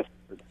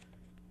self-administered.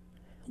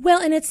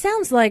 Well, and it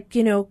sounds like,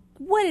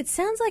 what it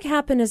sounds like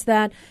happened is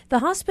that the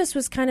hospice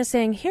was kind of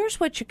saying, here's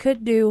what you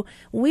could do.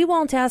 We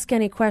won't ask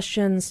any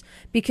questions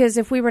because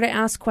if we were to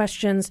ask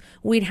questions,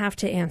 we'd have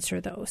to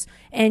answer those.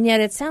 And yet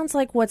it sounds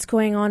like what's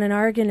going on in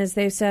Oregon is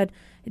they've said,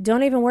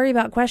 don't even worry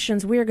about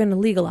questions. We're going to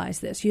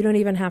legalize this. You don't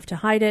even have to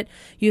hide it.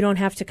 You don't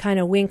have to kind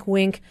of wink,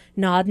 wink,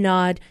 nod,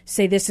 nod,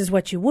 say this is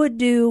what you would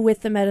do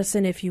with the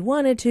medicine if you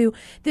wanted to.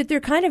 That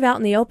they're kind of out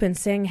in the open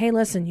saying, hey,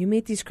 listen, you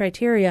meet these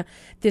criteria.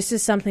 This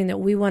is something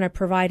that we want to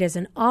provide as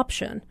an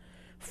option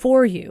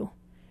for you,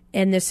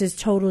 and this is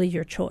totally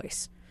your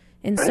choice.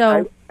 And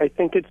so I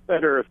think it's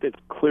better if it's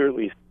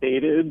clearly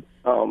stated.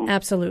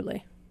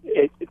 Absolutely.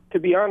 To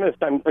be honest,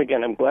 I'm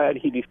glad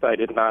he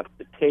decided not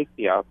to take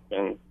the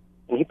option.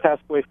 And he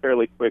passed away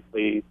fairly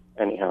quickly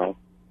anyhow.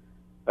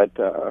 But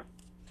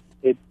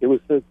it was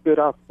a good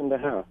option to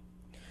have.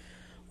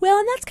 Well,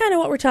 and that's kind of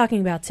what we're talking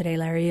about today,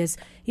 Larry, is,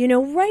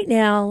 right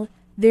now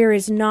there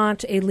is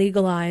not a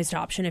legalized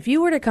option. If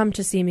you were to come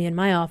to see me in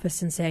my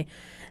office and say,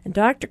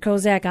 Dr.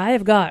 Kozak, I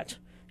have got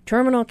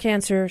terminal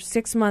cancer,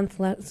 6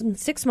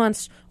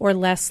 months or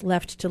less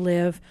left to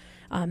live.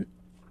 I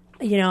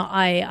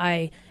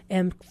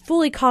am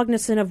fully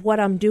cognizant of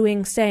what I'm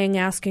doing, saying,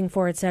 asking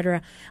for,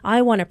 etc.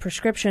 I want a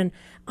prescription.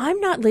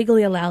 I'm not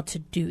legally allowed to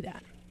do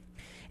that.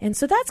 And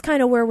so that's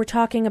kind of where we're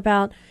talking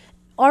about,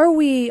 are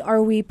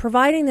we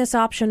providing this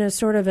option as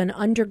sort of an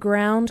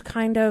underground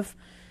kind of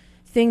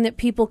thing that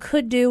people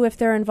could do if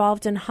they're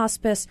involved in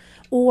hospice,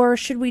 or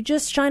should we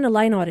just shine a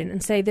light on it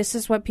and say, this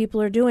is what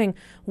people are doing?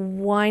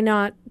 Why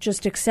not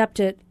just accept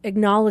it,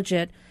 acknowledge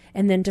it,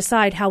 and then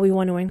decide how we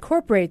want to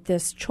incorporate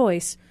this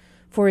choice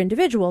for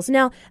individuals?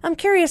 Now, I'm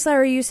curious,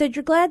 Larry, you said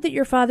you're glad that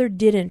your father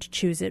didn't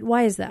choose it.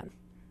 Why is that?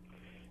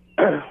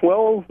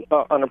 Well,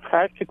 on a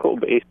practical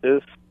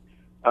basis,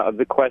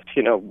 the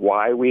question of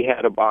why we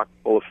had a box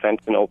full of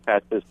fentanyl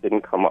patches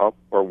didn't come up,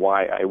 or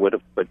why I would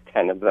have put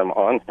 10 of them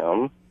on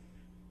him.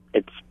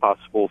 It's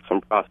possible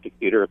some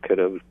prosecutor could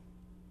have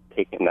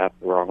taken that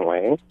the wrong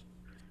way.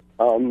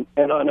 And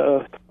on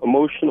a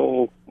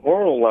emotional,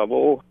 moral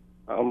level,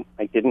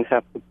 I didn't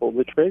have to pull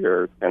the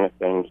trigger kind of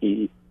thing.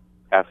 He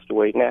passed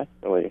away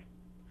naturally.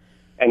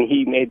 And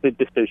he made the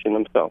decision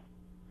himself.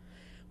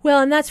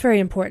 Well, and that's very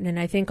important. And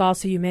I think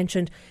also you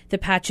mentioned the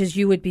patches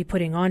you would be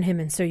putting on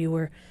him, and so you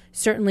were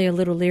certainly a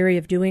little leery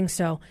of doing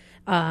so.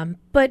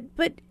 But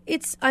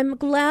I'm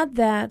glad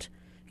that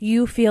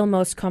you feel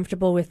most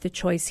comfortable with the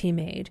choice he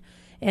made.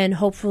 And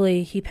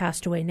hopefully he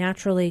passed away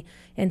naturally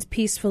and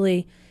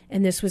peacefully,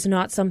 and this was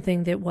not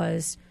something that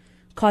was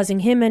causing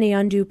him any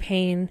undue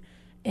pain,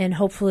 and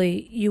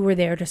hopefully you were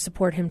there to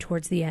support him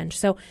towards the end.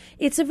 So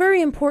it's a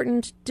very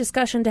important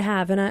discussion to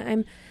have,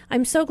 and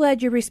I'm so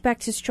glad you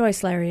respect his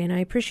choice, Larry, and I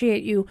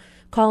appreciate you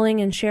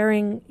calling and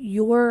sharing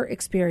your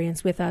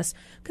experience with us,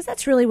 because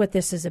that's really what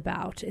this is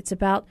about. It's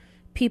about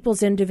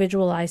people's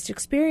individualized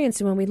experience,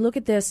 and when we look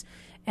at this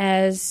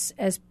as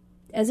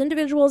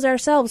individuals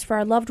ourselves, for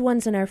our loved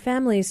ones and our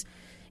families,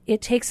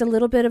 it takes a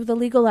little bit of the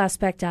legal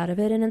aspect out of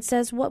it, and it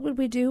says, what would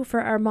we do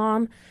for our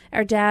mom,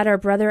 our dad, our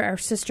brother, our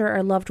sister,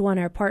 our loved one,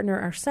 our partner,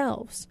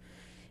 ourselves?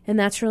 And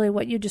that's really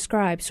what you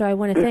described. So I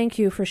want to thank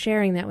you for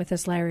sharing that with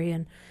us, Larry.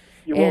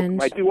 You're welcome.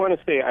 I do want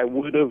to say I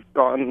would have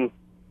gone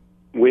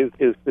with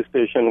his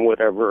decision,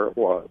 whatever it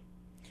was.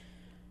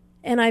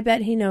 And I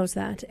bet he knows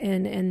that.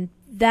 And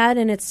that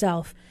in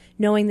itself,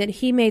 knowing that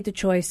he made the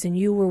choice and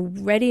you were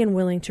ready and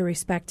willing to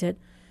respect it,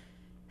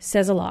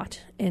 says a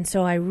lot. And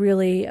so I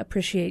really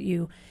appreciate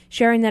you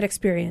sharing that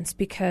experience,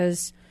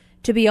 because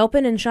to be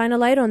open and shine a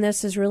light on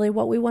this is really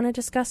what we want to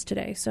discuss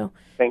today. So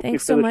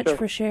thanks so much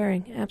for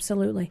sharing.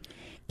 Absolutely.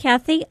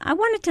 Kathy, I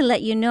wanted to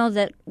let you know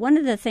that one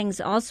of the things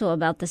also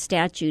about the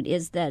statute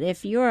is that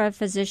if you're a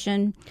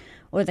physician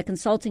or the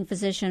consulting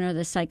physician or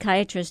the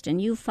psychiatrist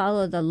and you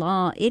follow the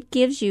law, it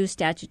gives you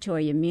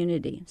statutory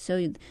immunity.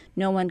 So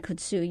no one could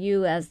sue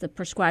you as the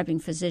prescribing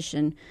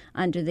physician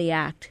under the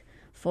Act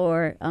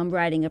for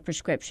writing a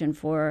prescription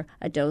for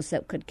a dose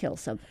that could kill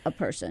a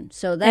person.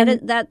 So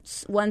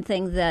that's one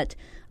thing that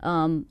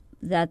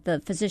that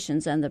the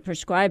physicians and the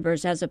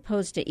prescribers, as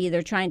opposed to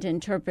either trying to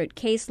interpret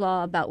case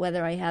law about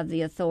whether I have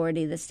the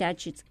authority, the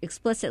statute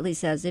explicitly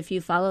says if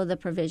you follow the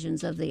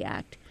provisions of the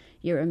Act,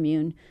 you're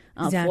immune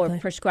for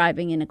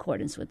prescribing in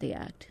accordance with the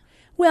Act.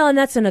 Well, and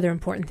that's another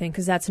important thing,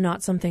 because that's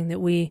not something that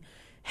we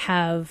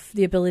have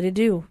the ability to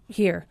do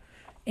here.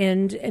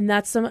 And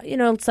that's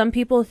some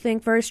people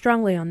think very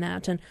strongly on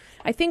that. And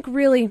I think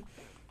really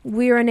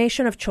we are a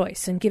nation of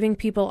choice, and giving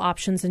people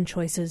options and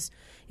choices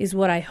is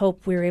what I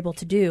hope we're able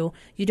to do.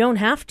 You don't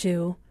have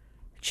to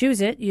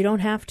choose it. You don't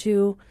have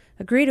to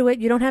agree to it.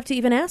 You don't have to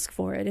even ask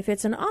for it. If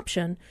it's an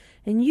option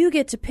and you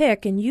get to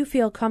pick and you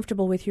feel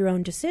comfortable with your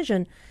own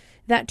decision,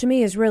 that to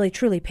me is really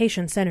truly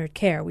patient-centered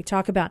care. We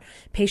talk about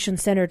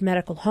patient-centered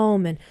medical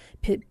home and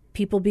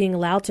people being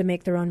allowed to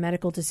make their own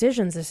medical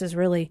decisions. This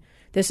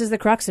is the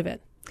crux of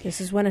it.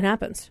 This is when it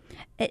happens.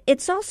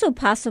 It's also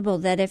possible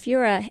that if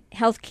you're a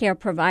healthcare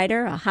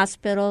provider, a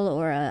hospital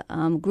or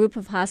a group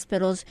of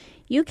hospitals,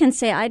 you can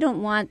say, I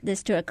don't want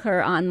this to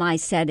occur on my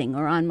setting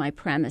or on my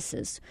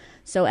premises.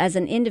 So as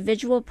an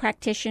individual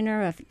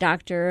practitioner, a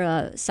doctor,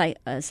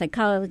 a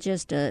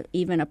psychologist,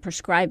 even a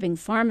prescribing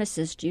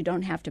pharmacist, you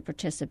don't have to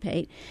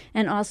participate.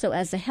 And also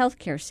as a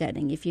healthcare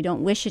setting, if you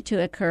don't wish it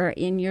to occur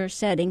in your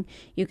setting,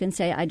 you can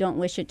say, I don't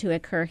wish it to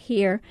occur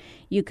here.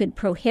 You could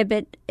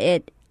prohibit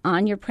it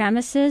on your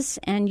premises,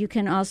 and you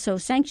can also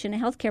sanction a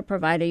healthcare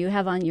provider you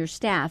have on your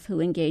staff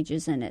who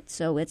engages in it.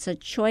 So it's a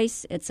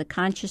choice. It's a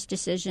conscious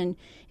decision.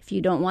 If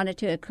you don't want it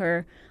to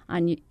occur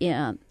in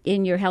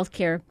your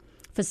healthcare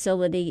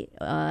facility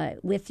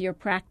with your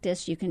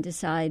practice, you can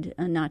decide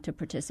not to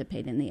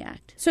participate in the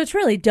act. So it's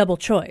really double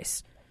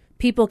choice.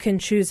 People can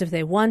choose if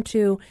they want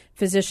to.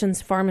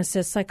 Physicians,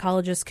 pharmacists,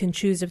 psychologists can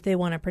choose if they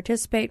want to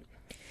participate.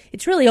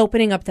 It's really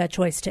opening up that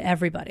choice to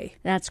everybody.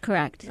 That's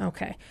correct.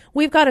 Okay.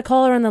 We've got a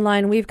caller on the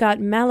line. We've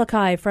got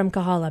Malachi from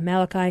Kahala.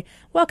 Malachi,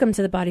 welcome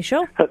to the Body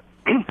Show.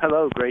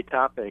 Hello. Great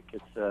topic.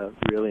 It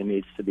really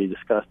needs to be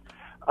discussed.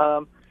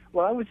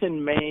 Well, I was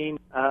in Maine.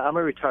 I'm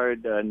a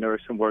retired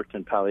nurse and worked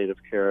in palliative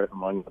care,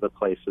 among other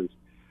places.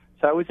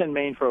 So I was in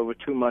Maine for over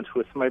 2 months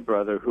with my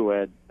brother, who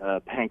had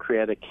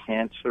pancreatic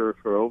cancer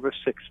for over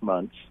 6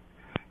 months.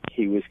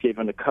 He was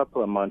given a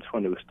couple of months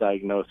when he was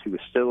diagnosed. He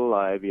was still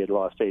alive. He had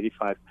lost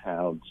 85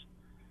 pounds,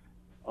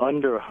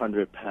 under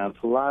 100 pounds.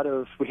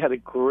 We had a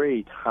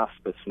great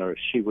hospice nurse.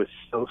 She was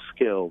so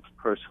skilled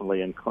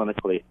personally and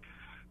clinically.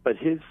 But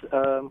his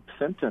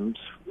symptoms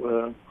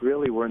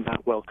really were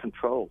not well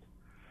controlled.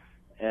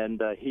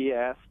 And he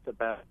asked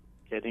about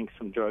getting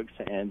some drugs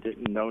to end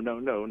it. No,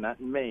 not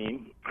in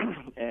Maine.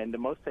 And the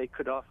most they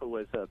could offer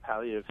was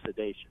palliative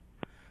sedation,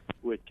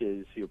 which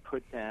is you're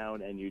put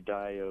down and you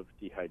die of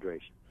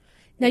dehydration.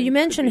 Now, you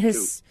mentioned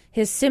his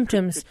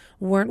symptoms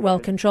weren't well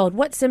controlled.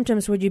 What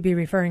symptoms would you be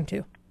referring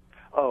to?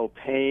 Oh,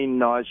 pain,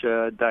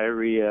 nausea,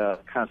 diarrhea,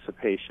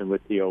 constipation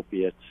with the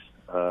opiates.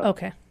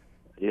 Okay.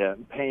 Yeah,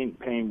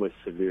 pain was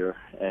severe.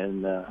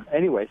 And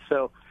anyway,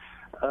 so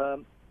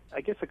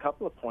I guess a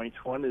couple of points.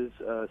 One is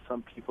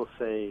some people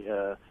say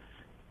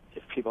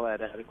if people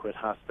had adequate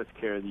hospice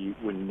care, you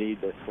wouldn't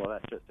need this. Well,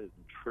 that just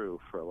isn't true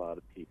for a lot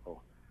of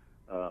people.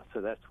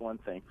 So that's one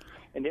thing.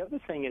 And the other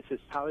thing is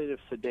palliative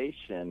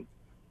sedation.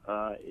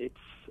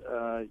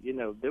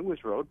 There was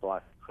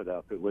roadblocks put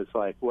up. It was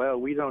like, well,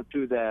 we don't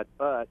do that,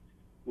 but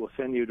we'll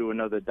send you to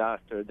another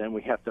doctor. Then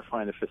we have to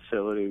find a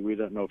facility. We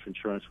don't know if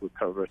insurance would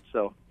cover it.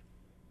 So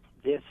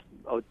there's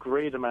a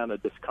great amount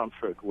of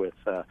discomfort with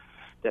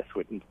death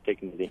with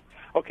dignity.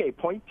 Okay,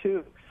 point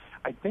 2.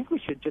 I think we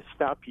should just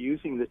stop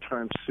using the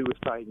term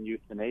suicide and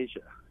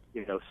euthanasia.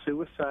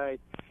 Suicide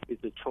is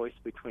a choice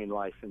between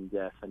life and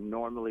death, and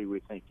normally we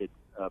think it's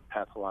a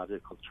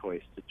pathological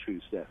choice to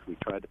choose death. We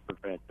try to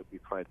prevent it, we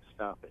try to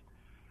stop it.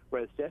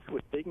 Whereas death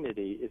with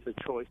dignity is a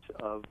choice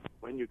of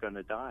when you're going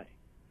to die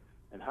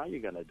and how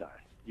you're going to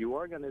die. You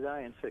are going to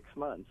die in 6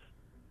 months,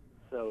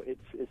 so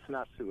it's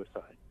not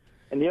suicide.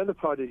 And the other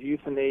part is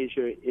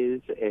euthanasia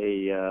is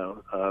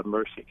a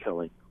mercy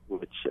killing,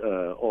 which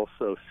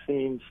also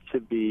seems to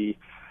be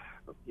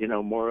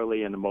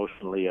morally and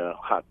emotionally a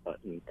hot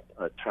button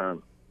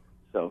term.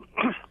 So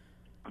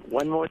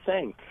one more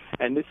thing,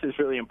 and this is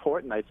really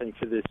important, I think,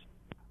 for this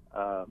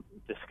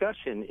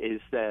discussion,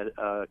 is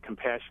that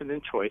Compassion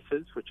and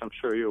Choices, which I'm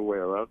sure you're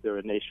aware of, they're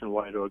a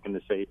nationwide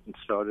organization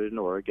started in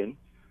Oregon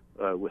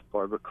with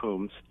Barbara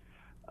Coombs.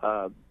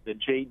 The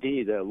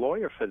JD, the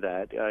lawyer for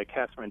that,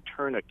 Catherine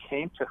Turner,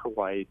 came to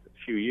Hawaii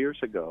a few years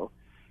ago,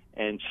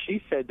 and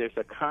she said there's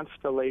a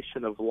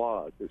constellation of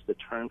laws, is the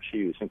term she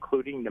used,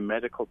 including the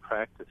Medical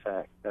Practice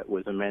Act that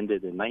was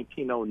amended in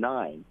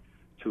 1909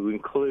 to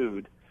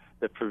include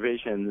the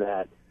provision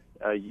that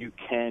you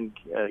can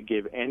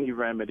give any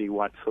remedy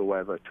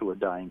whatsoever to a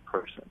dying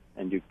person,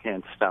 and you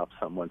can't stop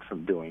someone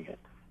from doing it.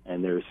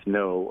 And there's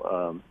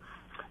no,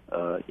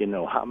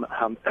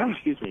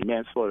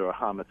 manslaughter or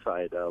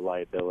homicide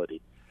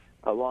liability,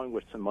 along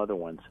with some other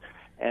ones.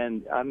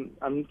 And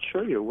I'm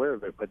sure you're aware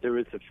of it, but there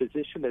is a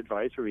Physician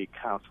Advisory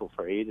Council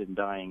for Aid in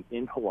Dying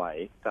in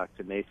Hawaii.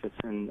 Dr.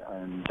 Nathanson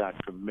and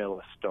Dr.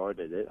 Miller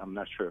started it. I'm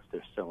not sure if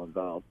they're still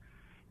involved.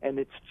 And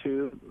it's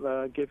to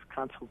give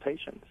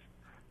consultations.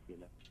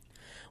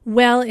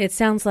 Well, it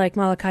sounds like,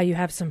 Malachi, you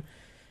have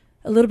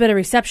a little bit of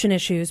reception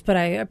issues, but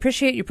I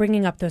appreciate you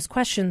bringing up those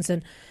questions.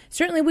 And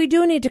certainly we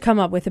do need to come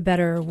up with a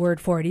better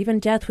word for it. Even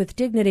death with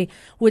dignity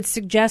would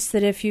suggest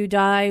that if you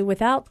die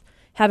without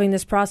having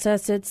this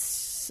process,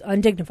 it's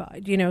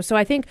undignified, So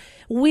I think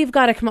we've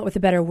got to come up with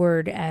a better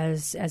word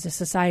as a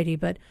society.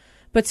 But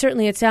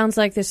certainly it sounds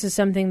like this is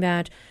something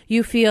that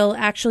you feel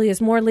actually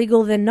is more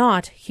legal than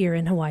not here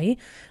in Hawaii,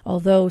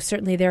 although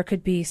certainly there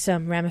could be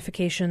some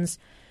ramifications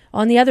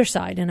on the other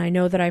side. And I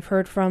know that I've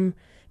heard from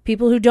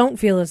people who don't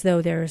feel as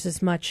though there is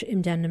as much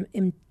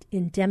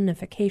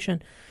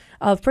indemnification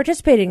of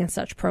participating in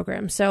such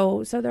programs.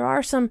 So there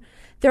are some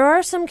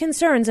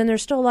concerns, and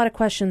there's still a lot of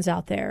questions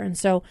out there. And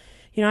so,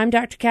 I'm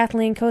Dr.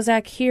 Kathleen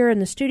Kozak here in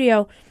the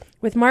studio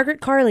with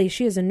Margaret Carley.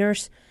 She is a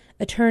nurse,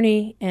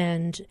 attorney,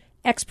 and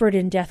expert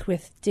in death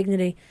with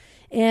dignity.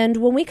 And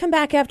when we come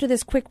back after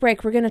this quick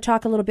break, we're going to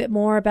talk a little bit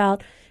more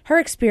about her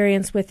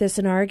experience with this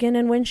in Oregon,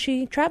 and when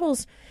she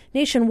travels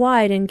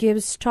nationwide and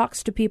gives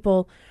talks to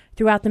people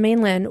throughout the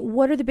mainland,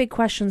 what are the big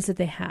questions that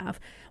they have?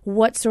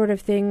 What sort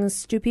of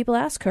things do people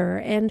ask her?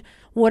 And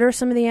what are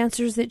some of the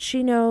answers that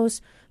she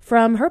knows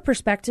from her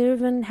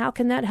perspective, and how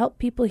can that help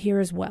people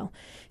here as well?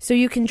 So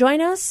you can join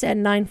us at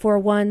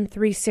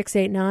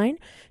 941-3689.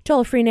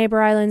 Toll-free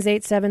Neighbor Islands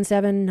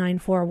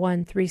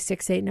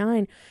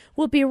 877-941-3689.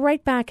 We'll be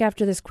right back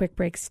after this quick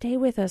break. Stay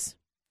with us.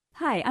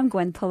 Hi, I'm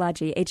Gwen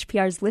Pelagi,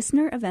 HPR's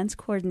Listener Events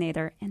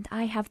Coordinator, and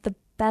I have the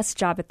best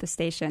job at the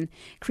station,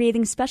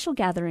 creating special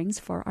gatherings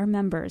for our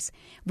members.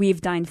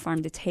 We've dined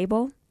farm to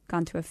table,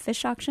 gone to a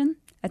fish auction,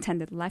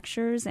 attended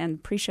lectures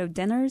and pre-show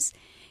dinners.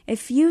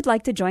 If you'd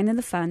like to join in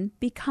the fun,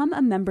 become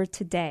a member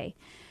today.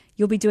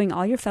 You'll be doing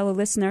all your fellow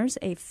listeners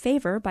a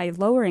favor by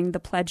lowering the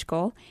pledge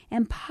goal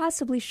and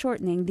possibly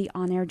shortening the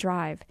on-air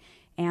drive.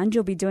 And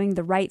you'll be doing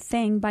the right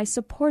thing by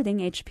supporting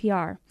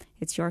HPR.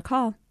 It's your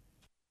call.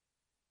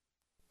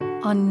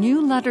 On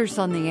New Letters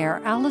on the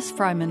Air, Alice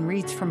Fryman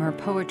reads from her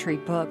poetry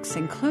books,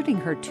 including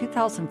her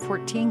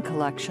 2014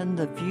 collection,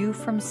 The View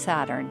from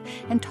Saturn,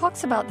 and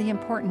talks about the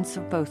importance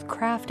of both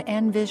craft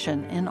and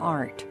vision in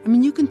art. I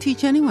mean, you can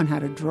teach anyone how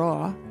to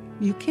draw.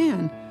 You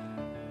can.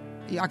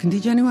 I can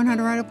teach anyone how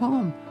to write a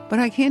poem, but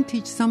I can't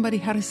teach somebody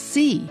how to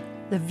see.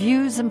 The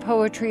views and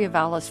poetry of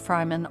Alice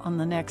Fryman on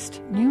the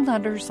next New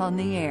Letters on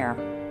the Air.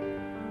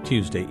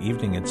 Tuesday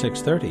evening at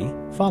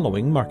 6:30,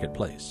 following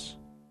Marketplace.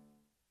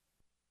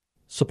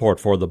 Support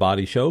for The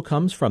Body Show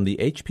comes from the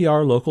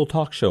HPR Local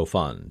Talk Show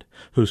Fund,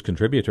 whose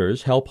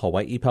contributors help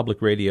Hawaii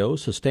Public Radio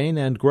sustain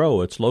and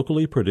grow its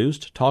locally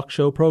produced talk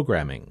show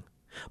programming.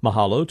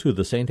 Mahalo to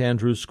the St.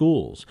 Andrews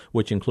Schools,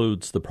 which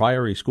includes the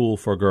Priory School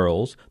for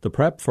Girls, the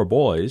Prep for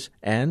Boys,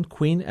 and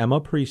Queen Emma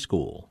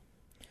Preschool.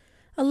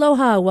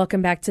 Aloha,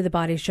 welcome back to The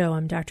Body Show.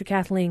 I'm Dr.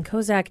 Kathleen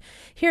Kozak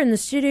here in the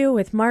studio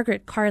with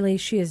Margaret Carley.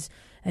 She is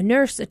a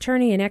nurse,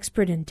 attorney, and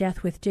expert in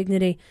death with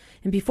dignity.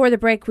 And before the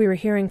break, we were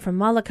hearing from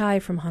Malachi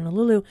from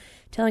Honolulu,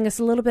 telling us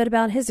a little bit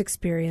about his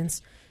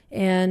experience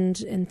and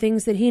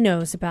things that he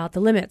knows about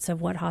the limits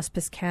of what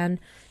hospice can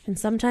and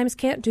sometimes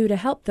can't do to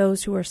help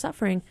those who are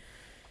suffering.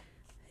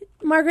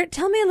 Margaret,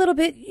 tell me a little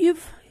bit.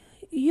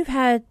 You've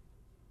had,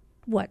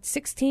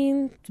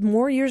 16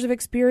 more years of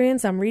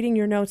experience? I'm reading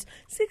your notes.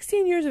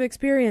 16 years of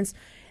experience.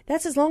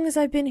 That's as long as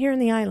I've been here in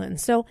the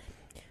island. So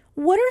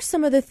what are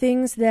some of the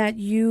things that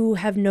you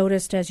have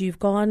noticed as you've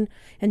gone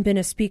and been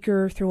a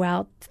speaker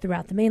throughout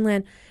the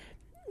mainland?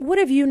 What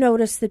have you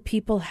noticed that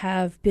people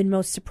have been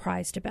most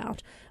surprised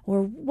about?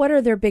 Or what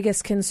are their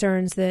biggest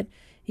concerns that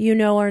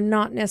are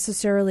not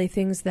necessarily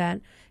things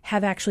that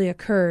have actually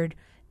occurred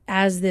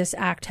as this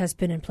act has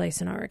been in place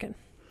in Oregon?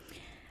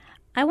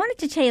 I wanted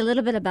to tell you a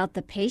little bit about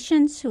the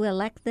patients who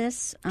elect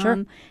this.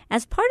 Sure.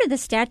 As part of the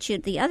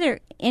statute, the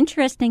other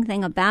interesting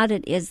thing about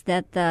it is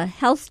that the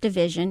Health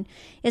Division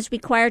is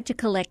required to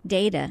collect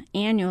data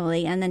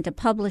annually and then to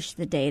publish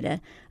the data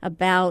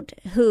about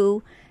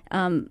who,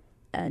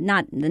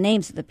 not the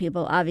names of the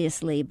people,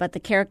 obviously, but the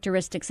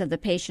characteristics of the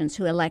patients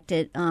who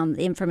elected,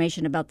 the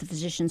information about the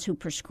physicians who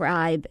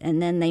prescribe,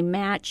 and then they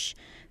match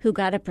who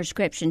got a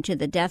prescription to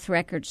the death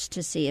records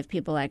to see if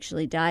people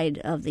actually died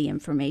of the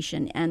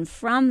information. And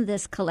from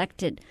this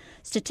collected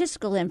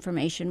statistical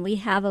information, we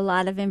have a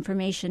lot of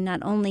information,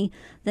 not only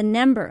the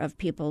number of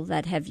people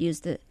that have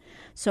used it.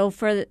 So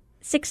for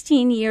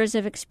 16 years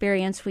of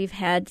experience, we've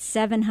had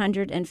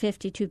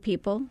 752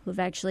 people who've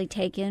actually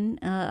taken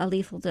a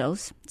lethal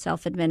dose,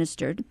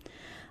 self-administered.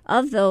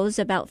 Of those,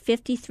 about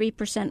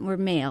 53% were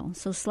male,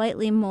 so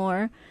slightly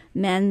more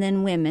men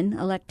than women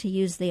elect to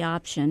use the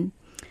option.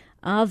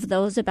 Of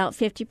those, about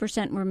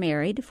 50% were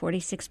married.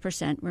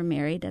 46% were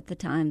married at the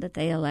time that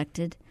they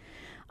elected.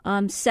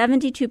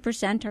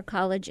 72% are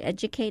college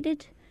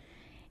educated.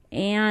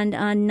 And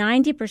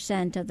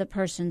 90% of the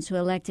persons who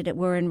elected it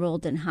were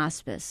enrolled in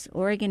hospice.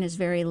 Oregon is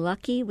very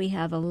lucky. We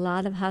have a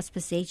lot of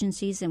hospice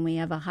agencies, and we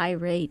have a high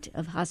rate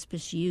of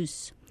hospice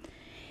use.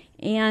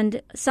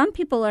 And some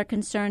people are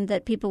concerned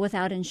that people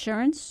without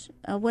insurance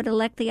would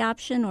elect the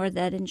option, or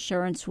that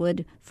insurance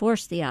would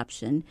force the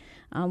option.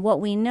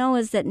 What we know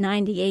is that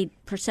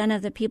 98%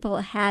 of the people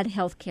had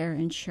health care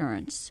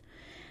insurance.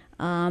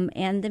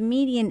 And the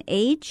median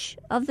age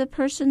of the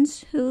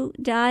persons who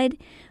died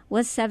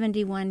was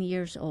 71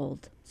 years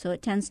old. So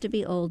it tends to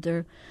be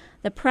older.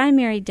 The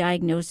primary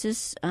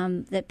diagnosis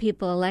that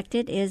people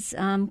elected is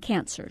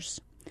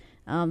cancers,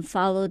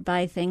 followed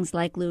by things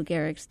like Lou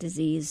Gehrig's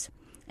disease,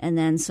 and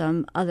then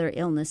some other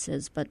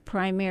illnesses. But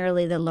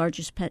primarily the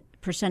largest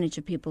percentage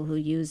of people who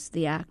use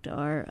the act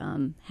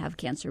have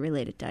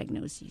cancer-related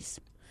diagnoses.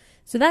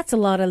 So that's a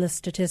lot of the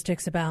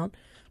statistics about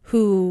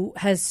who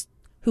has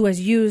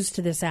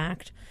used this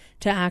act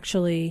to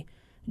actually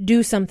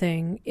do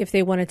something if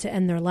they wanted to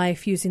end their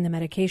life using the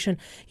medication.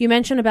 You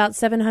mentioned about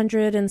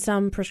 700 and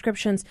some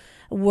prescriptions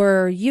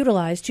were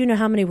utilized. Do you know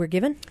how many were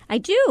given? I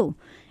do.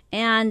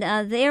 And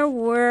there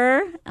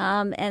were,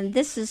 and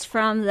this is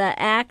from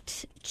the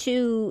Act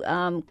to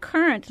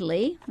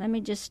currently, let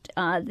me just,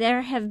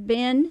 there have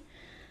been,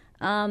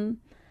 in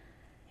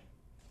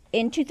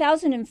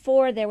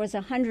 2004, there was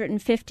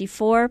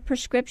 154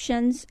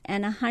 prescriptions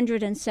and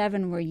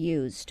 107 were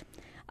used.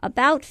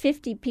 About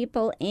 50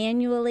 people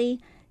annually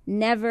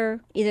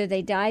either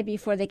they die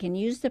before they can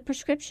use the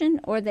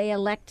prescription or they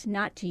elect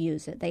not to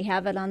use it. They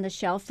have it on the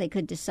shelf. They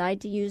could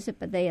decide to use it,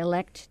 but they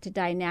elect to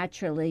die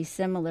naturally,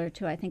 similar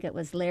to, I think it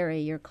was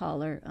Larry, your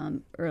caller,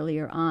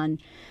 earlier on.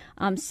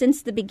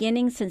 Since the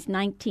beginning, since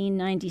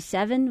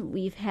 1997,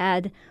 we've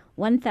had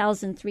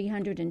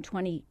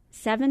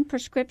 1,327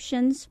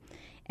 prescriptions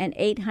and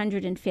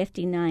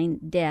 859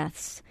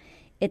 deaths.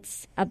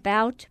 It's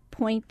about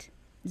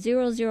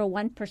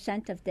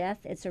 0.001% of death.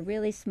 It's a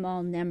really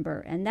small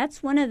number. And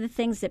that's one of the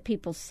things that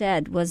people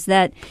said was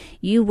that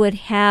you would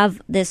have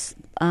this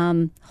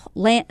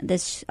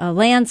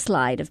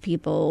landslide of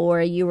people,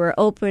 or you were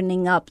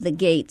opening up the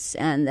gates,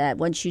 and that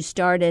once you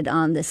started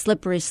on the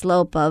slippery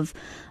slope of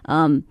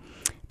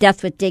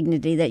death with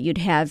dignity, that you'd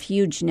have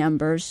huge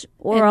numbers.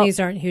 And these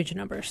aren't huge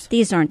numbers.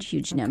 These aren't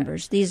huge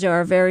numbers. These are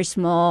a very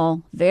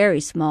small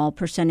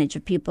percentage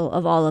of people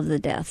of all of the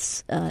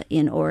deaths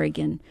in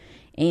Oregon.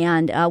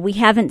 And we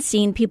haven't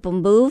seen people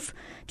move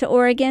to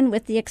Oregon,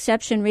 with the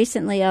exception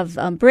recently of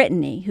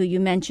Brittany, who you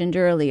mentioned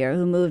earlier,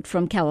 who moved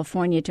from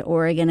California to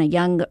Oregon, a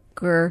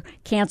younger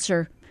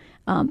cancer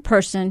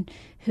person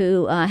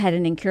who had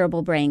an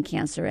incurable brain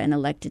cancer and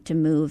elected to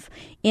move,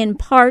 in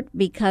part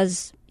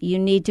because you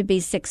need to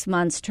be 6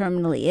 months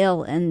terminally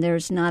ill, and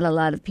there's not a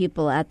lot of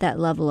people at that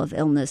level of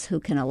illness who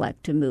can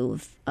elect to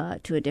move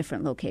to a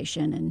different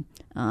location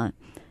and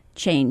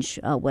change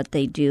what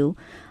they do.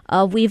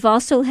 We've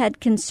also had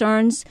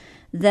concerns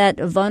that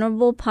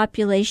vulnerable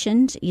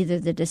populations, either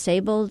the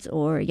disabled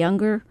or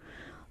younger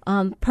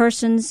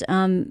persons,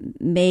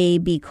 may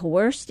be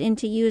coerced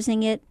into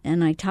using it.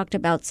 And I talked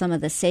about some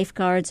of the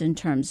safeguards in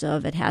terms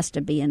of it has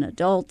to be an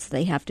adult,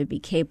 they have to be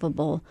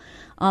capable,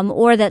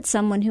 or that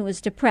someone who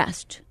is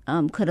depressed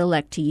could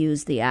elect to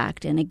use the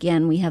act. And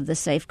again, we have the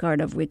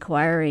safeguard of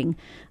requiring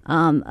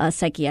a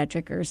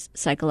psychiatric or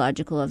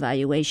psychological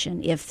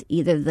evaluation if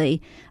either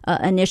the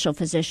initial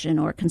physician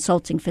or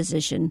consulting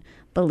physician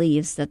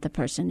believes that the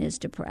person is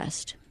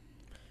depressed.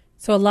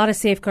 So a lot of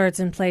safeguards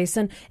in place,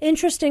 and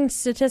interesting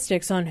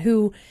statistics on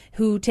who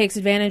takes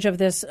advantage of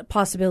this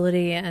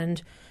possibility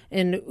and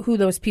who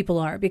those people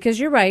are. Because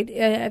you're right,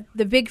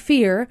 the big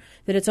fear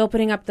that it's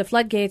opening up the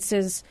floodgates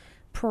is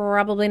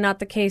probably not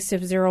the case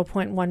if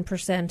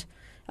 0.1%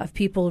 of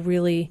people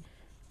really,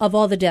 of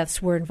all the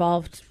deaths, were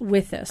involved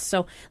with this.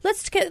 So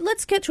let's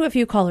get to a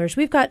few callers.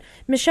 We've got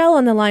Michelle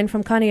on the line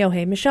from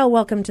Kaneohe. Michelle,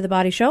 welcome to the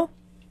Body Show.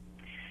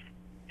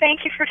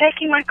 Thank you for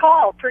taking my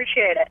call.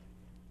 Appreciate it.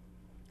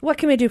 What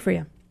can we do for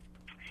you?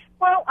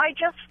 Well, I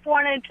just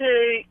wanted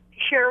to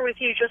share with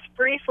you just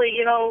briefly,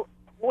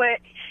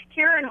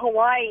 here in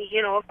Hawaii,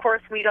 of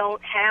course we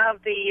don't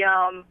have the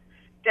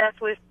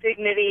death with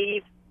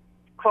dignity,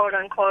 quote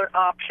unquote,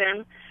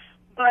 option,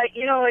 but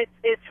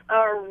it's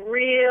a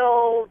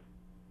real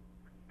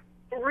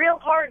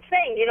hard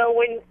thing,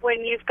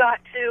 when you've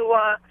got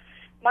to.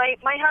 My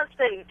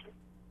husband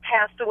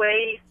passed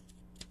away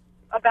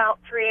about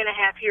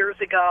 3.5 years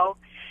ago.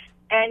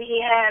 And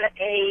he had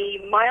a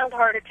mild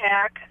heart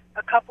attack,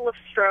 a couple of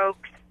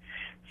strokes,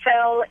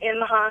 fell in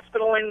the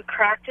hospital and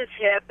cracked his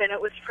hip, and it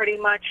was pretty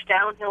much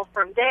downhill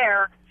from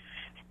there.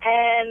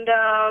 And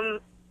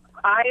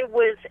I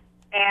was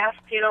asked,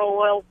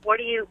 well, what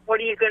are you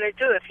going to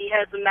do if he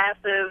has a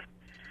massive,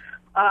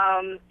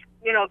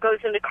 goes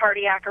into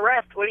cardiac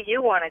arrest? What do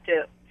you want to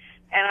do?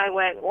 And I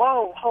went,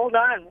 whoa, hold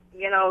on.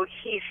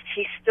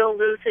 He's still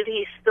lucid.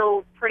 He's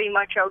still pretty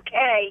much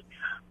okay.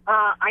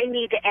 I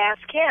need to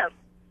ask him.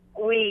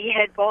 We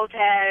had both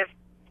had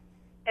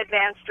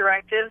advance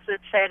directives that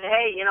said,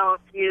 hey,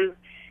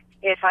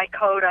 if I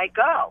code, I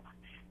go.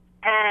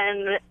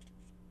 And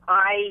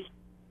I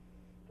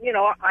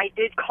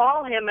did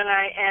call him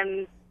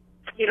and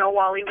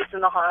while he was in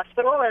the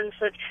hospital, and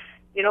said,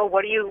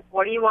 what do you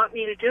want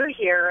me to do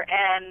here?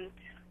 And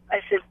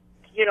I said,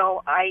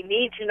 I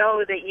need to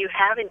know that you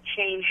haven't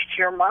changed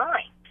your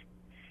mind.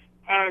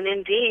 And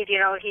indeed,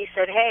 he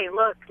said, hey,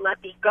 look, let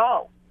me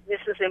go.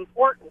 This is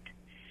important.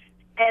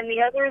 And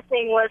the other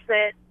thing was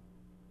that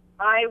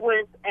I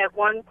was at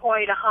one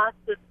point a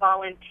hospice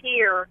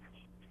volunteer,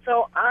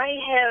 so I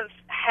have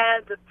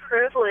had the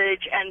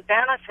privilege and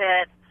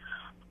benefit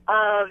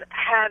of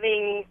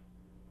having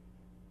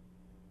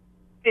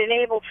been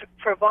able to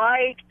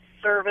provide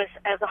service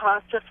as a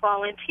hospice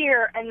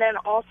volunteer and then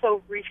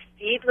also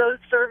receive those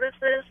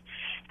services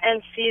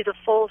and see the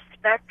full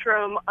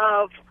spectrum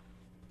of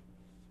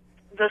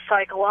the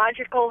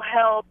psychological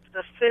help,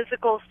 the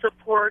physical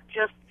support,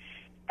 just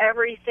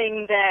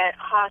everything that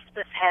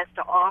hospice has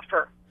to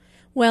offer.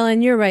 Well,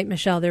 and you're right,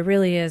 Michelle. There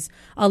really is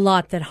a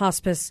lot that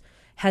hospice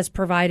has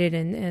provided,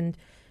 and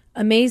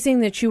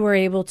amazing that you were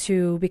able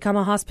to become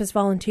a hospice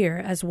volunteer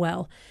as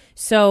well.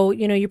 So,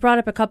 you brought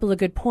up a couple of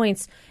good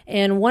points,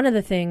 and one of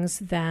the things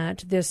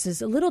that this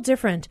is a little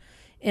different,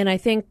 and I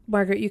think,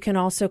 Margaret, you can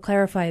also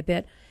clarify a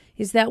bit,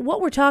 is that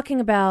what we're talking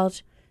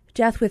about,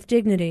 death with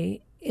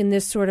dignity, in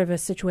this sort of a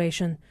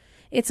situation,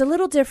 it's a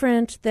little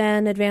different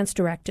than advance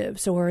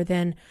directives or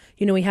than,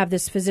 we have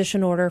this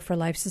physician order for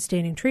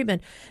life-sustaining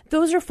treatment.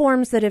 Those are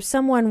forms that if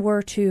someone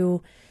were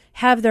to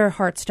have their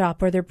heart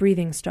stop or their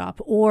breathing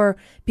stop or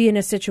be in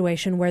a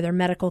situation where their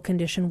medical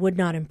condition would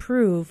not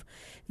improve,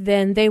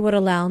 then they would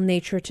allow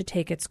nature to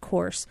take its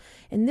course.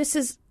 And this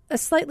is a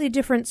slightly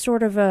different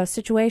sort of a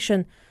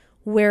situation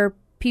where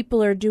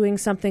people are doing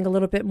something a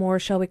little bit more,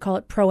 shall we call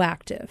it,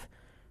 proactive.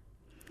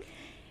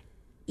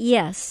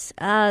 Yes.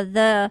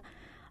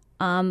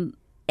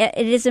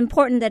 It is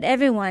important that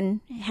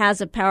everyone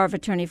has a power of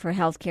attorney for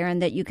healthcare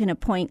and that you can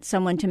appoint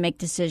someone to make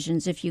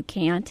decisions if you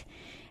can't.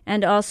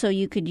 And also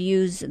you could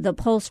use the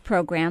PULSE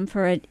program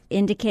for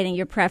indicating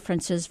your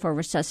preferences for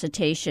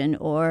resuscitation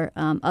or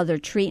other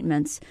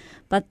treatments.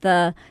 But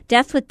the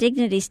Death with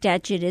Dignity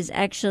statute is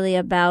actually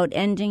about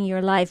ending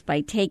your life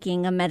by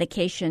taking a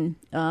medication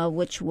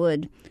which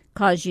would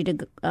cause you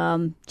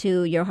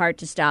to your heart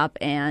to stop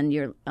and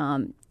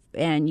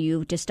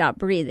you to stop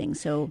breathing.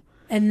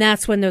 And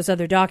that's when those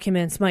other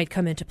documents might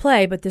come into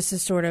play, but this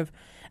is sort of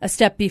a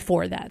step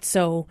before that.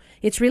 So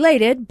it's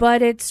related,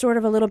 but it's sort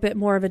of a little bit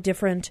more of a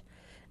different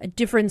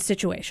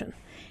situation.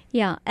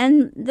 Yeah,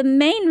 and the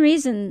main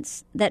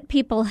reasons that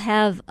people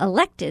have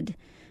elected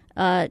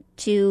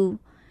to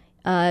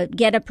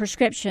get a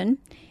prescription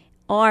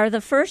are, the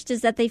first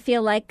is that they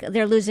feel like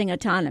they're losing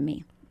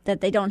autonomy,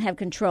 that they don't have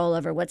control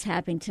over what's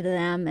happening to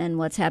them and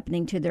what's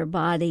happening to their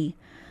body.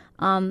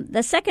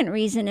 The second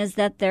reason is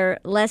that they're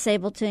less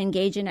able to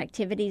engage in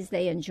activities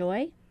they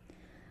enjoy.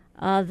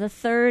 The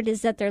third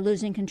is that they're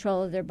losing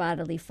control of their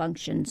bodily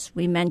functions.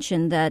 We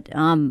mentioned that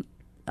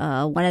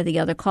one of the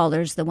other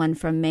callers, the one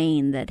from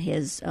Maine, that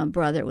his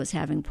brother was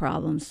having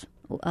problems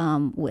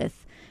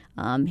with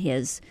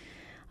his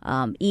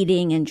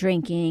eating and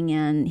drinking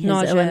and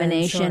his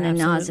elimination and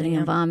nausea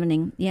and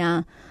vomiting.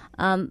 Yeah.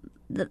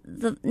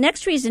 The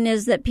next reason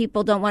is that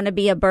people don't want to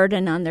be a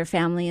burden on their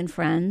family and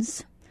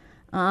friends.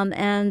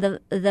 And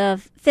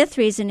the fifth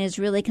reason is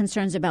really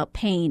concerns about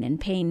pain and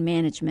pain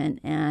management.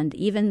 And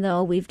even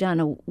though we've done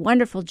a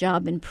wonderful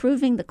job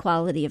improving the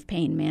quality of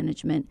pain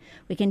management,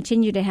 we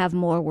continue to have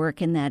more work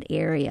in that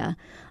area.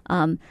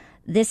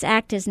 This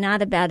act is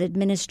not about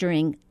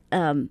administering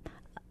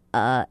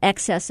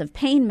excess of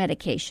pain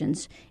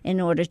medications in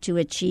order to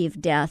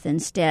achieve death.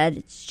 Instead,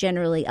 it's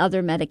generally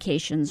other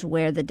medications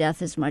where the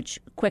death is much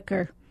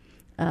quicker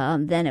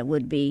than it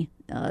would be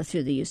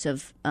through the use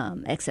of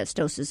excess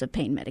doses of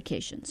pain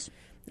medications.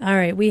 All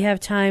right, we have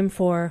time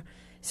for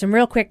some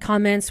real quick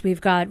comments. We've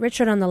got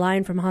Richard on the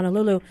line from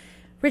Honolulu.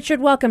 Richard,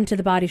 welcome to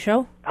The Body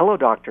Show. Hello,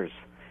 doctors.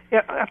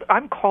 Yeah,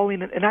 I'm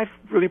calling, and I've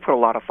really put a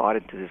lot of thought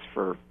into this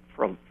for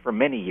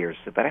many years,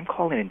 but I'm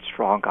calling in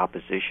strong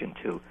opposition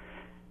to,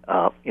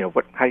 how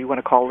you want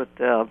to call it,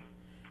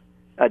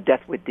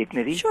 death with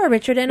dignity. Sure,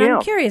 Richard, and I'm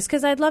curious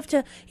because I'd love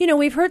to,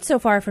 we've heard so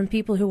far from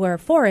people who are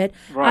for it.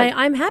 Right.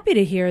 I'm happy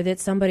to hear that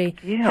somebody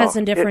has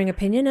a differing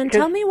opinion, and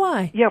tell me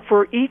why. Yeah,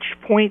 for each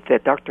point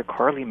that Dr.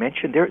 Carley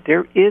mentioned,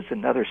 there is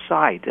another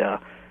side.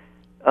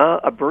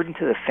 A burden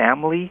to the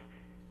family,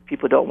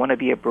 people don't want to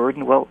be a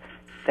burden. Well,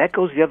 that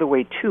goes the other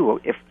way, too.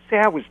 If, say,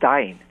 I was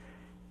dying,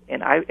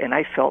 and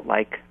I felt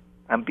like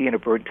I'm being a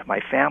burden to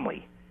my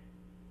family,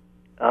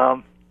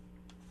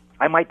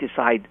 I might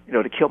decide,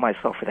 to kill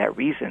myself for that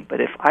reason. But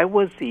if I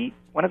was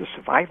one of the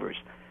survivors,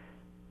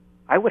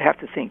 I would have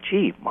to think,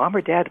 gee, mom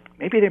or dad,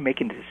 maybe they're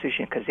making the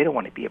decision because they don't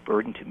want to be a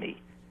burden to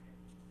me.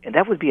 And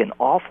that would be an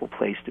awful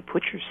place to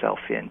put yourself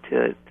in,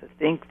 to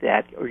think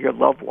that, or your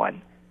loved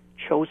one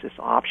chose this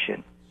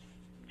option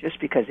just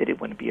because they didn't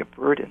want to be a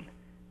burden.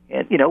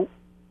 And,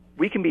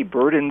 we can be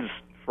burdens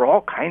for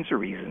all kinds of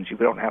reasons. We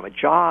don't have a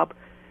job,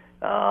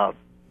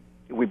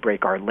 we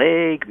break our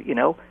leg,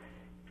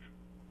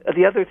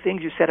 The other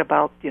things you said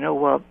about,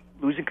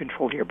 losing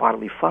control of your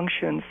bodily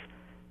functions.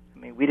 I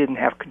mean, we didn't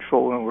have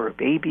control when we were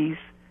babies.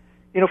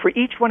 For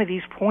each one of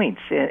these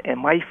points, and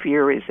my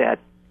fear is that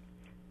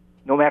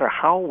no matter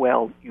how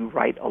well you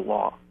write a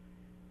law,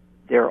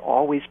 there are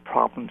always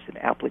problems in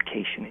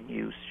application and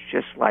use,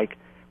 just like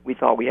we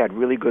thought we had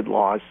really good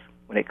laws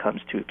when it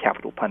comes to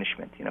capital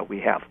punishment. We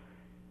have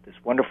this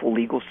wonderful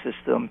legal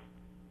system.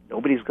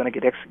 Nobody's going to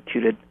get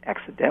executed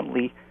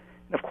accidentally.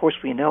 And, of course,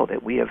 we know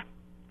that we have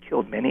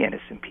killed many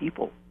innocent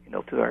people,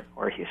 through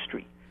our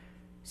history.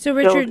 So,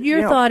 Richard,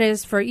 your thought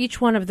is for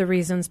each one of the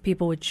reasons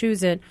people would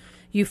choose it,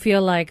 you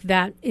feel like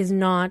that is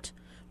not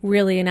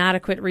really an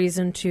adequate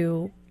reason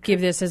to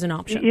give this as an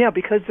option. Yeah,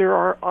 because there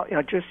are,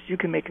 you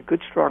can make a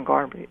good, strong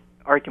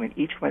argument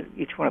each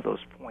one of those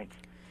points.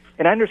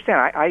 And I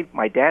understand.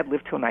 My dad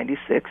lived till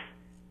 96.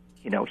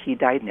 He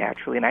died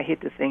naturally, and I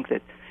hate to think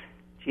that,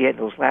 gee, in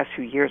those last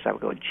few years, I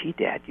would go, gee,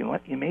 Dad,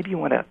 maybe you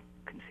want to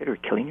consider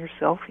killing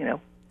yourself,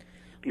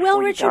 Well,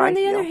 Richard, on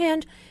the other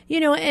hand,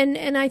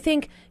 and I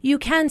think you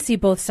can see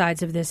both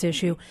sides of this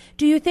issue.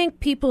 Do you think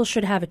people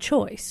should have a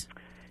choice?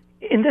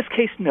 In this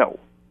case, no.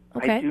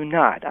 Okay. I do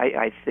not.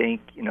 I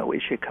think,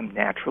 it should come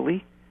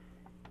naturally,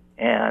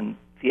 and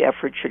the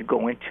effort should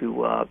go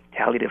into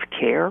palliative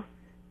care,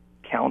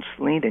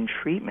 counseling, and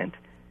treatment.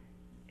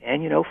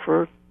 And,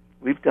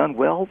 we've done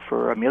well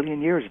for 1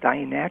 million years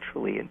dying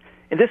naturally. And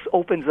this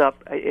opens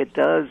up, it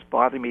does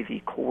bother me,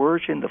 the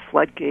coercion, the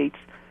floodgates.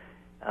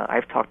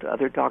 I've talked to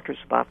other doctors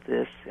about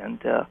this.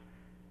 And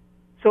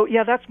so,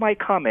 yeah, that's my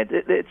comment.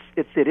 It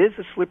is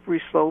a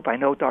slippery slope. I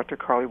know Dr.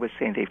 Carley was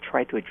saying they've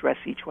tried to address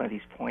each one of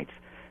these points.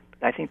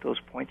 But I think those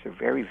points are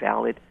very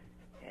valid,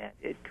 and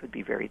it could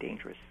be very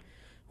dangerous.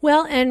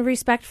 Well, and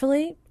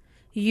respectfully,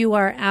 you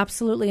are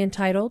absolutely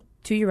entitled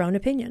to your own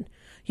opinion.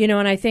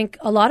 And I think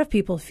a lot of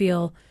people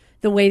feel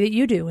the way that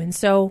you do. And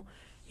so,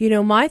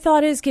 my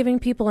thought is giving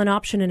people an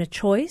option and a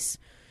choice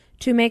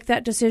to make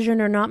that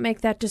decision or not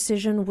make that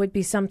decision would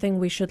be something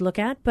we should look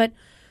at. But,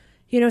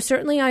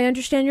 certainly I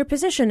understand your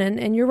position,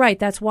 and you're right.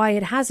 That's why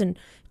it hasn't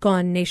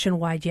gone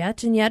nationwide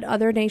yet. And yet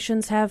other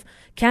nations have.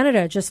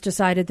 Canada just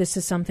decided this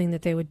is something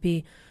that they would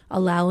be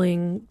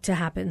allowing to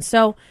happen.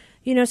 So,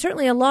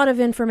 certainly a lot of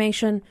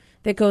information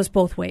that goes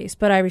both ways.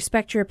 But I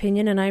respect your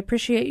opinion, and I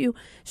appreciate you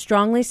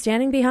strongly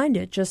standing behind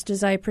it, just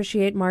as I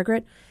appreciate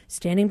Margaret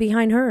standing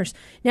behind hers.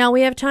 Now,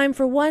 we have time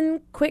for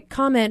one quick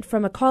comment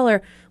from a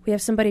caller. We have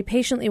somebody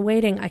patiently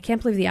waiting. I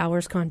can't believe the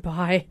hour's gone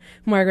by,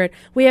 Margaret.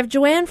 We have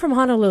Joanne from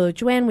Honolulu.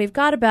 Joanne, we've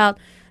got about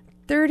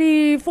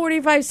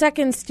 45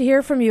 seconds to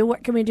hear from you.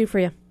 What can we do for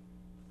you?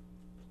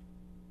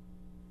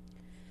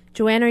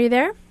 Joanne, are you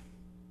there?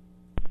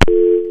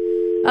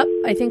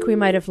 Oh, I think we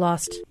might have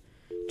lost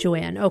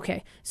Joanne.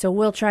 Okay, so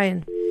we'll try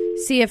and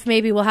see if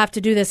maybe we'll have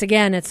to do this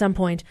again at some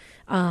point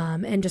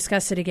and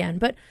discuss it again.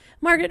 But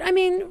Margaret,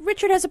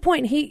 Richard has a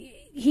point.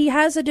 He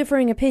has a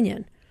differing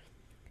opinion.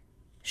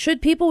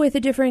 Should people with a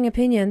differing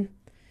opinion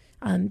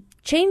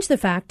change the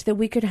fact that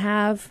we could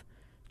have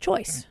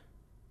choice?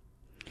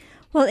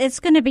 Well, it's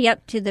going to be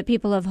up to the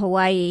people of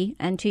Hawaii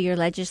and to your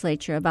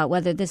legislature about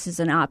whether this is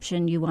an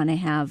option you want to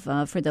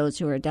have for those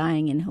who are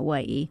dying in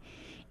Hawaii.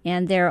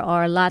 And there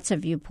are lots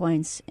of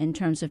viewpoints in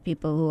terms of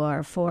people who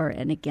are for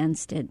and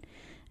against it.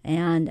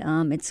 And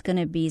it's going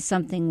to be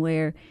something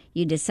where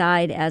you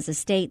decide as a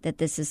state that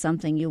this is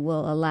something you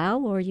will allow,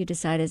 or you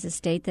decide as a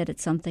state that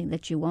it's something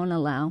that you won't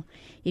allow.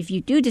 If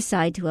you do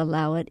decide to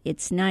allow it,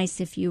 it's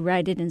nice if you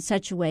write it in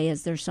such a way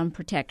as there's some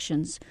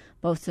protections,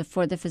 both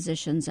for the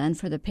physicians and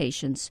for the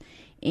patients,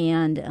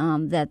 and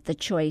that the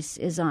choice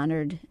is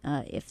honored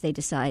if they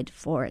decide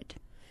for it.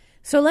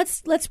 So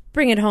let's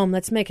bring it home.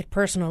 Let's make it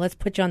personal. Let's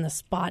put you on the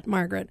spot,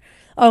 Margaret.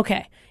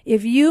 Okay,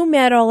 if you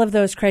met all of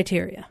those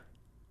criteria,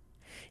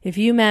 if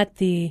you met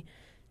the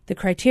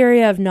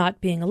criteria of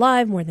not being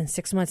alive more than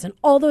 6 months and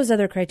all those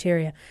other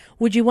criteria,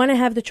 would you want to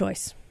have the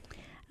choice?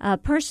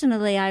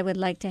 Personally, I would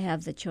like to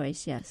have the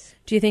choice, yes.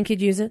 Do you think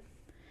you'd use it?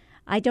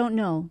 I don't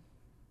know.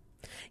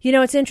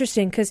 It's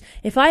interesting because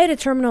if I had a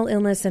terminal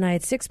illness and I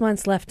had 6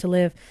 months left to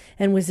live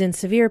and was in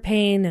severe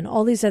pain and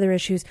all these other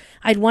issues,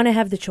 I'd want to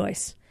have the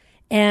choice.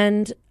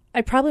 And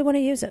I probably want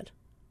to use it.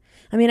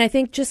 I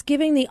think just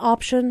giving the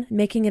option,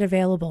 making it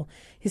available,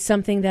 is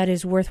something that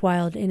is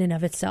worthwhile in and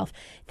of itself.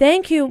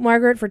 Thank you,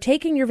 Margaret, for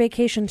taking your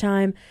vacation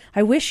time.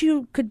 I wish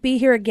you could be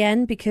here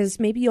again because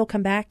maybe you'll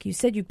come back. You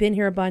said you've been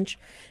here a bunch.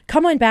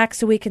 Come on back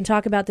so we can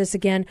talk about this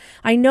again.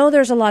 I know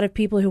there's a lot of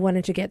people who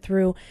wanted to get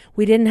through.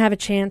 We didn't have a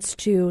chance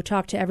to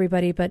talk to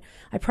everybody, but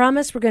I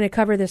promise we're going to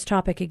cover this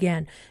topic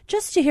again,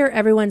 just to hear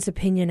everyone's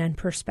opinion and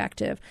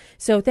perspective.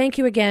 So thank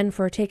you again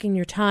for taking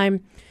your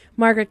time.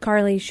 Margaret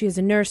Carley, she is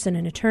a nurse and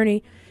an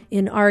attorney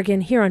in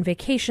Oregon, here on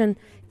vacation.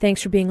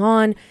 Thanks for being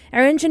on.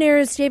 Our engineer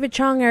is David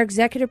Chong, our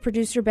executive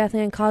producer, Beth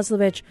Ann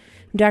Kozlovich.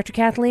 I'm Dr.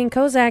 Kathleen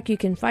Kozak. You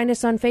can find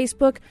us on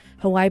Facebook,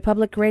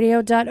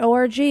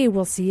 hawaiipublicradio.org.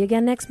 We'll see you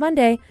again next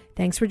Monday.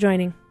 Thanks for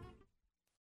joining.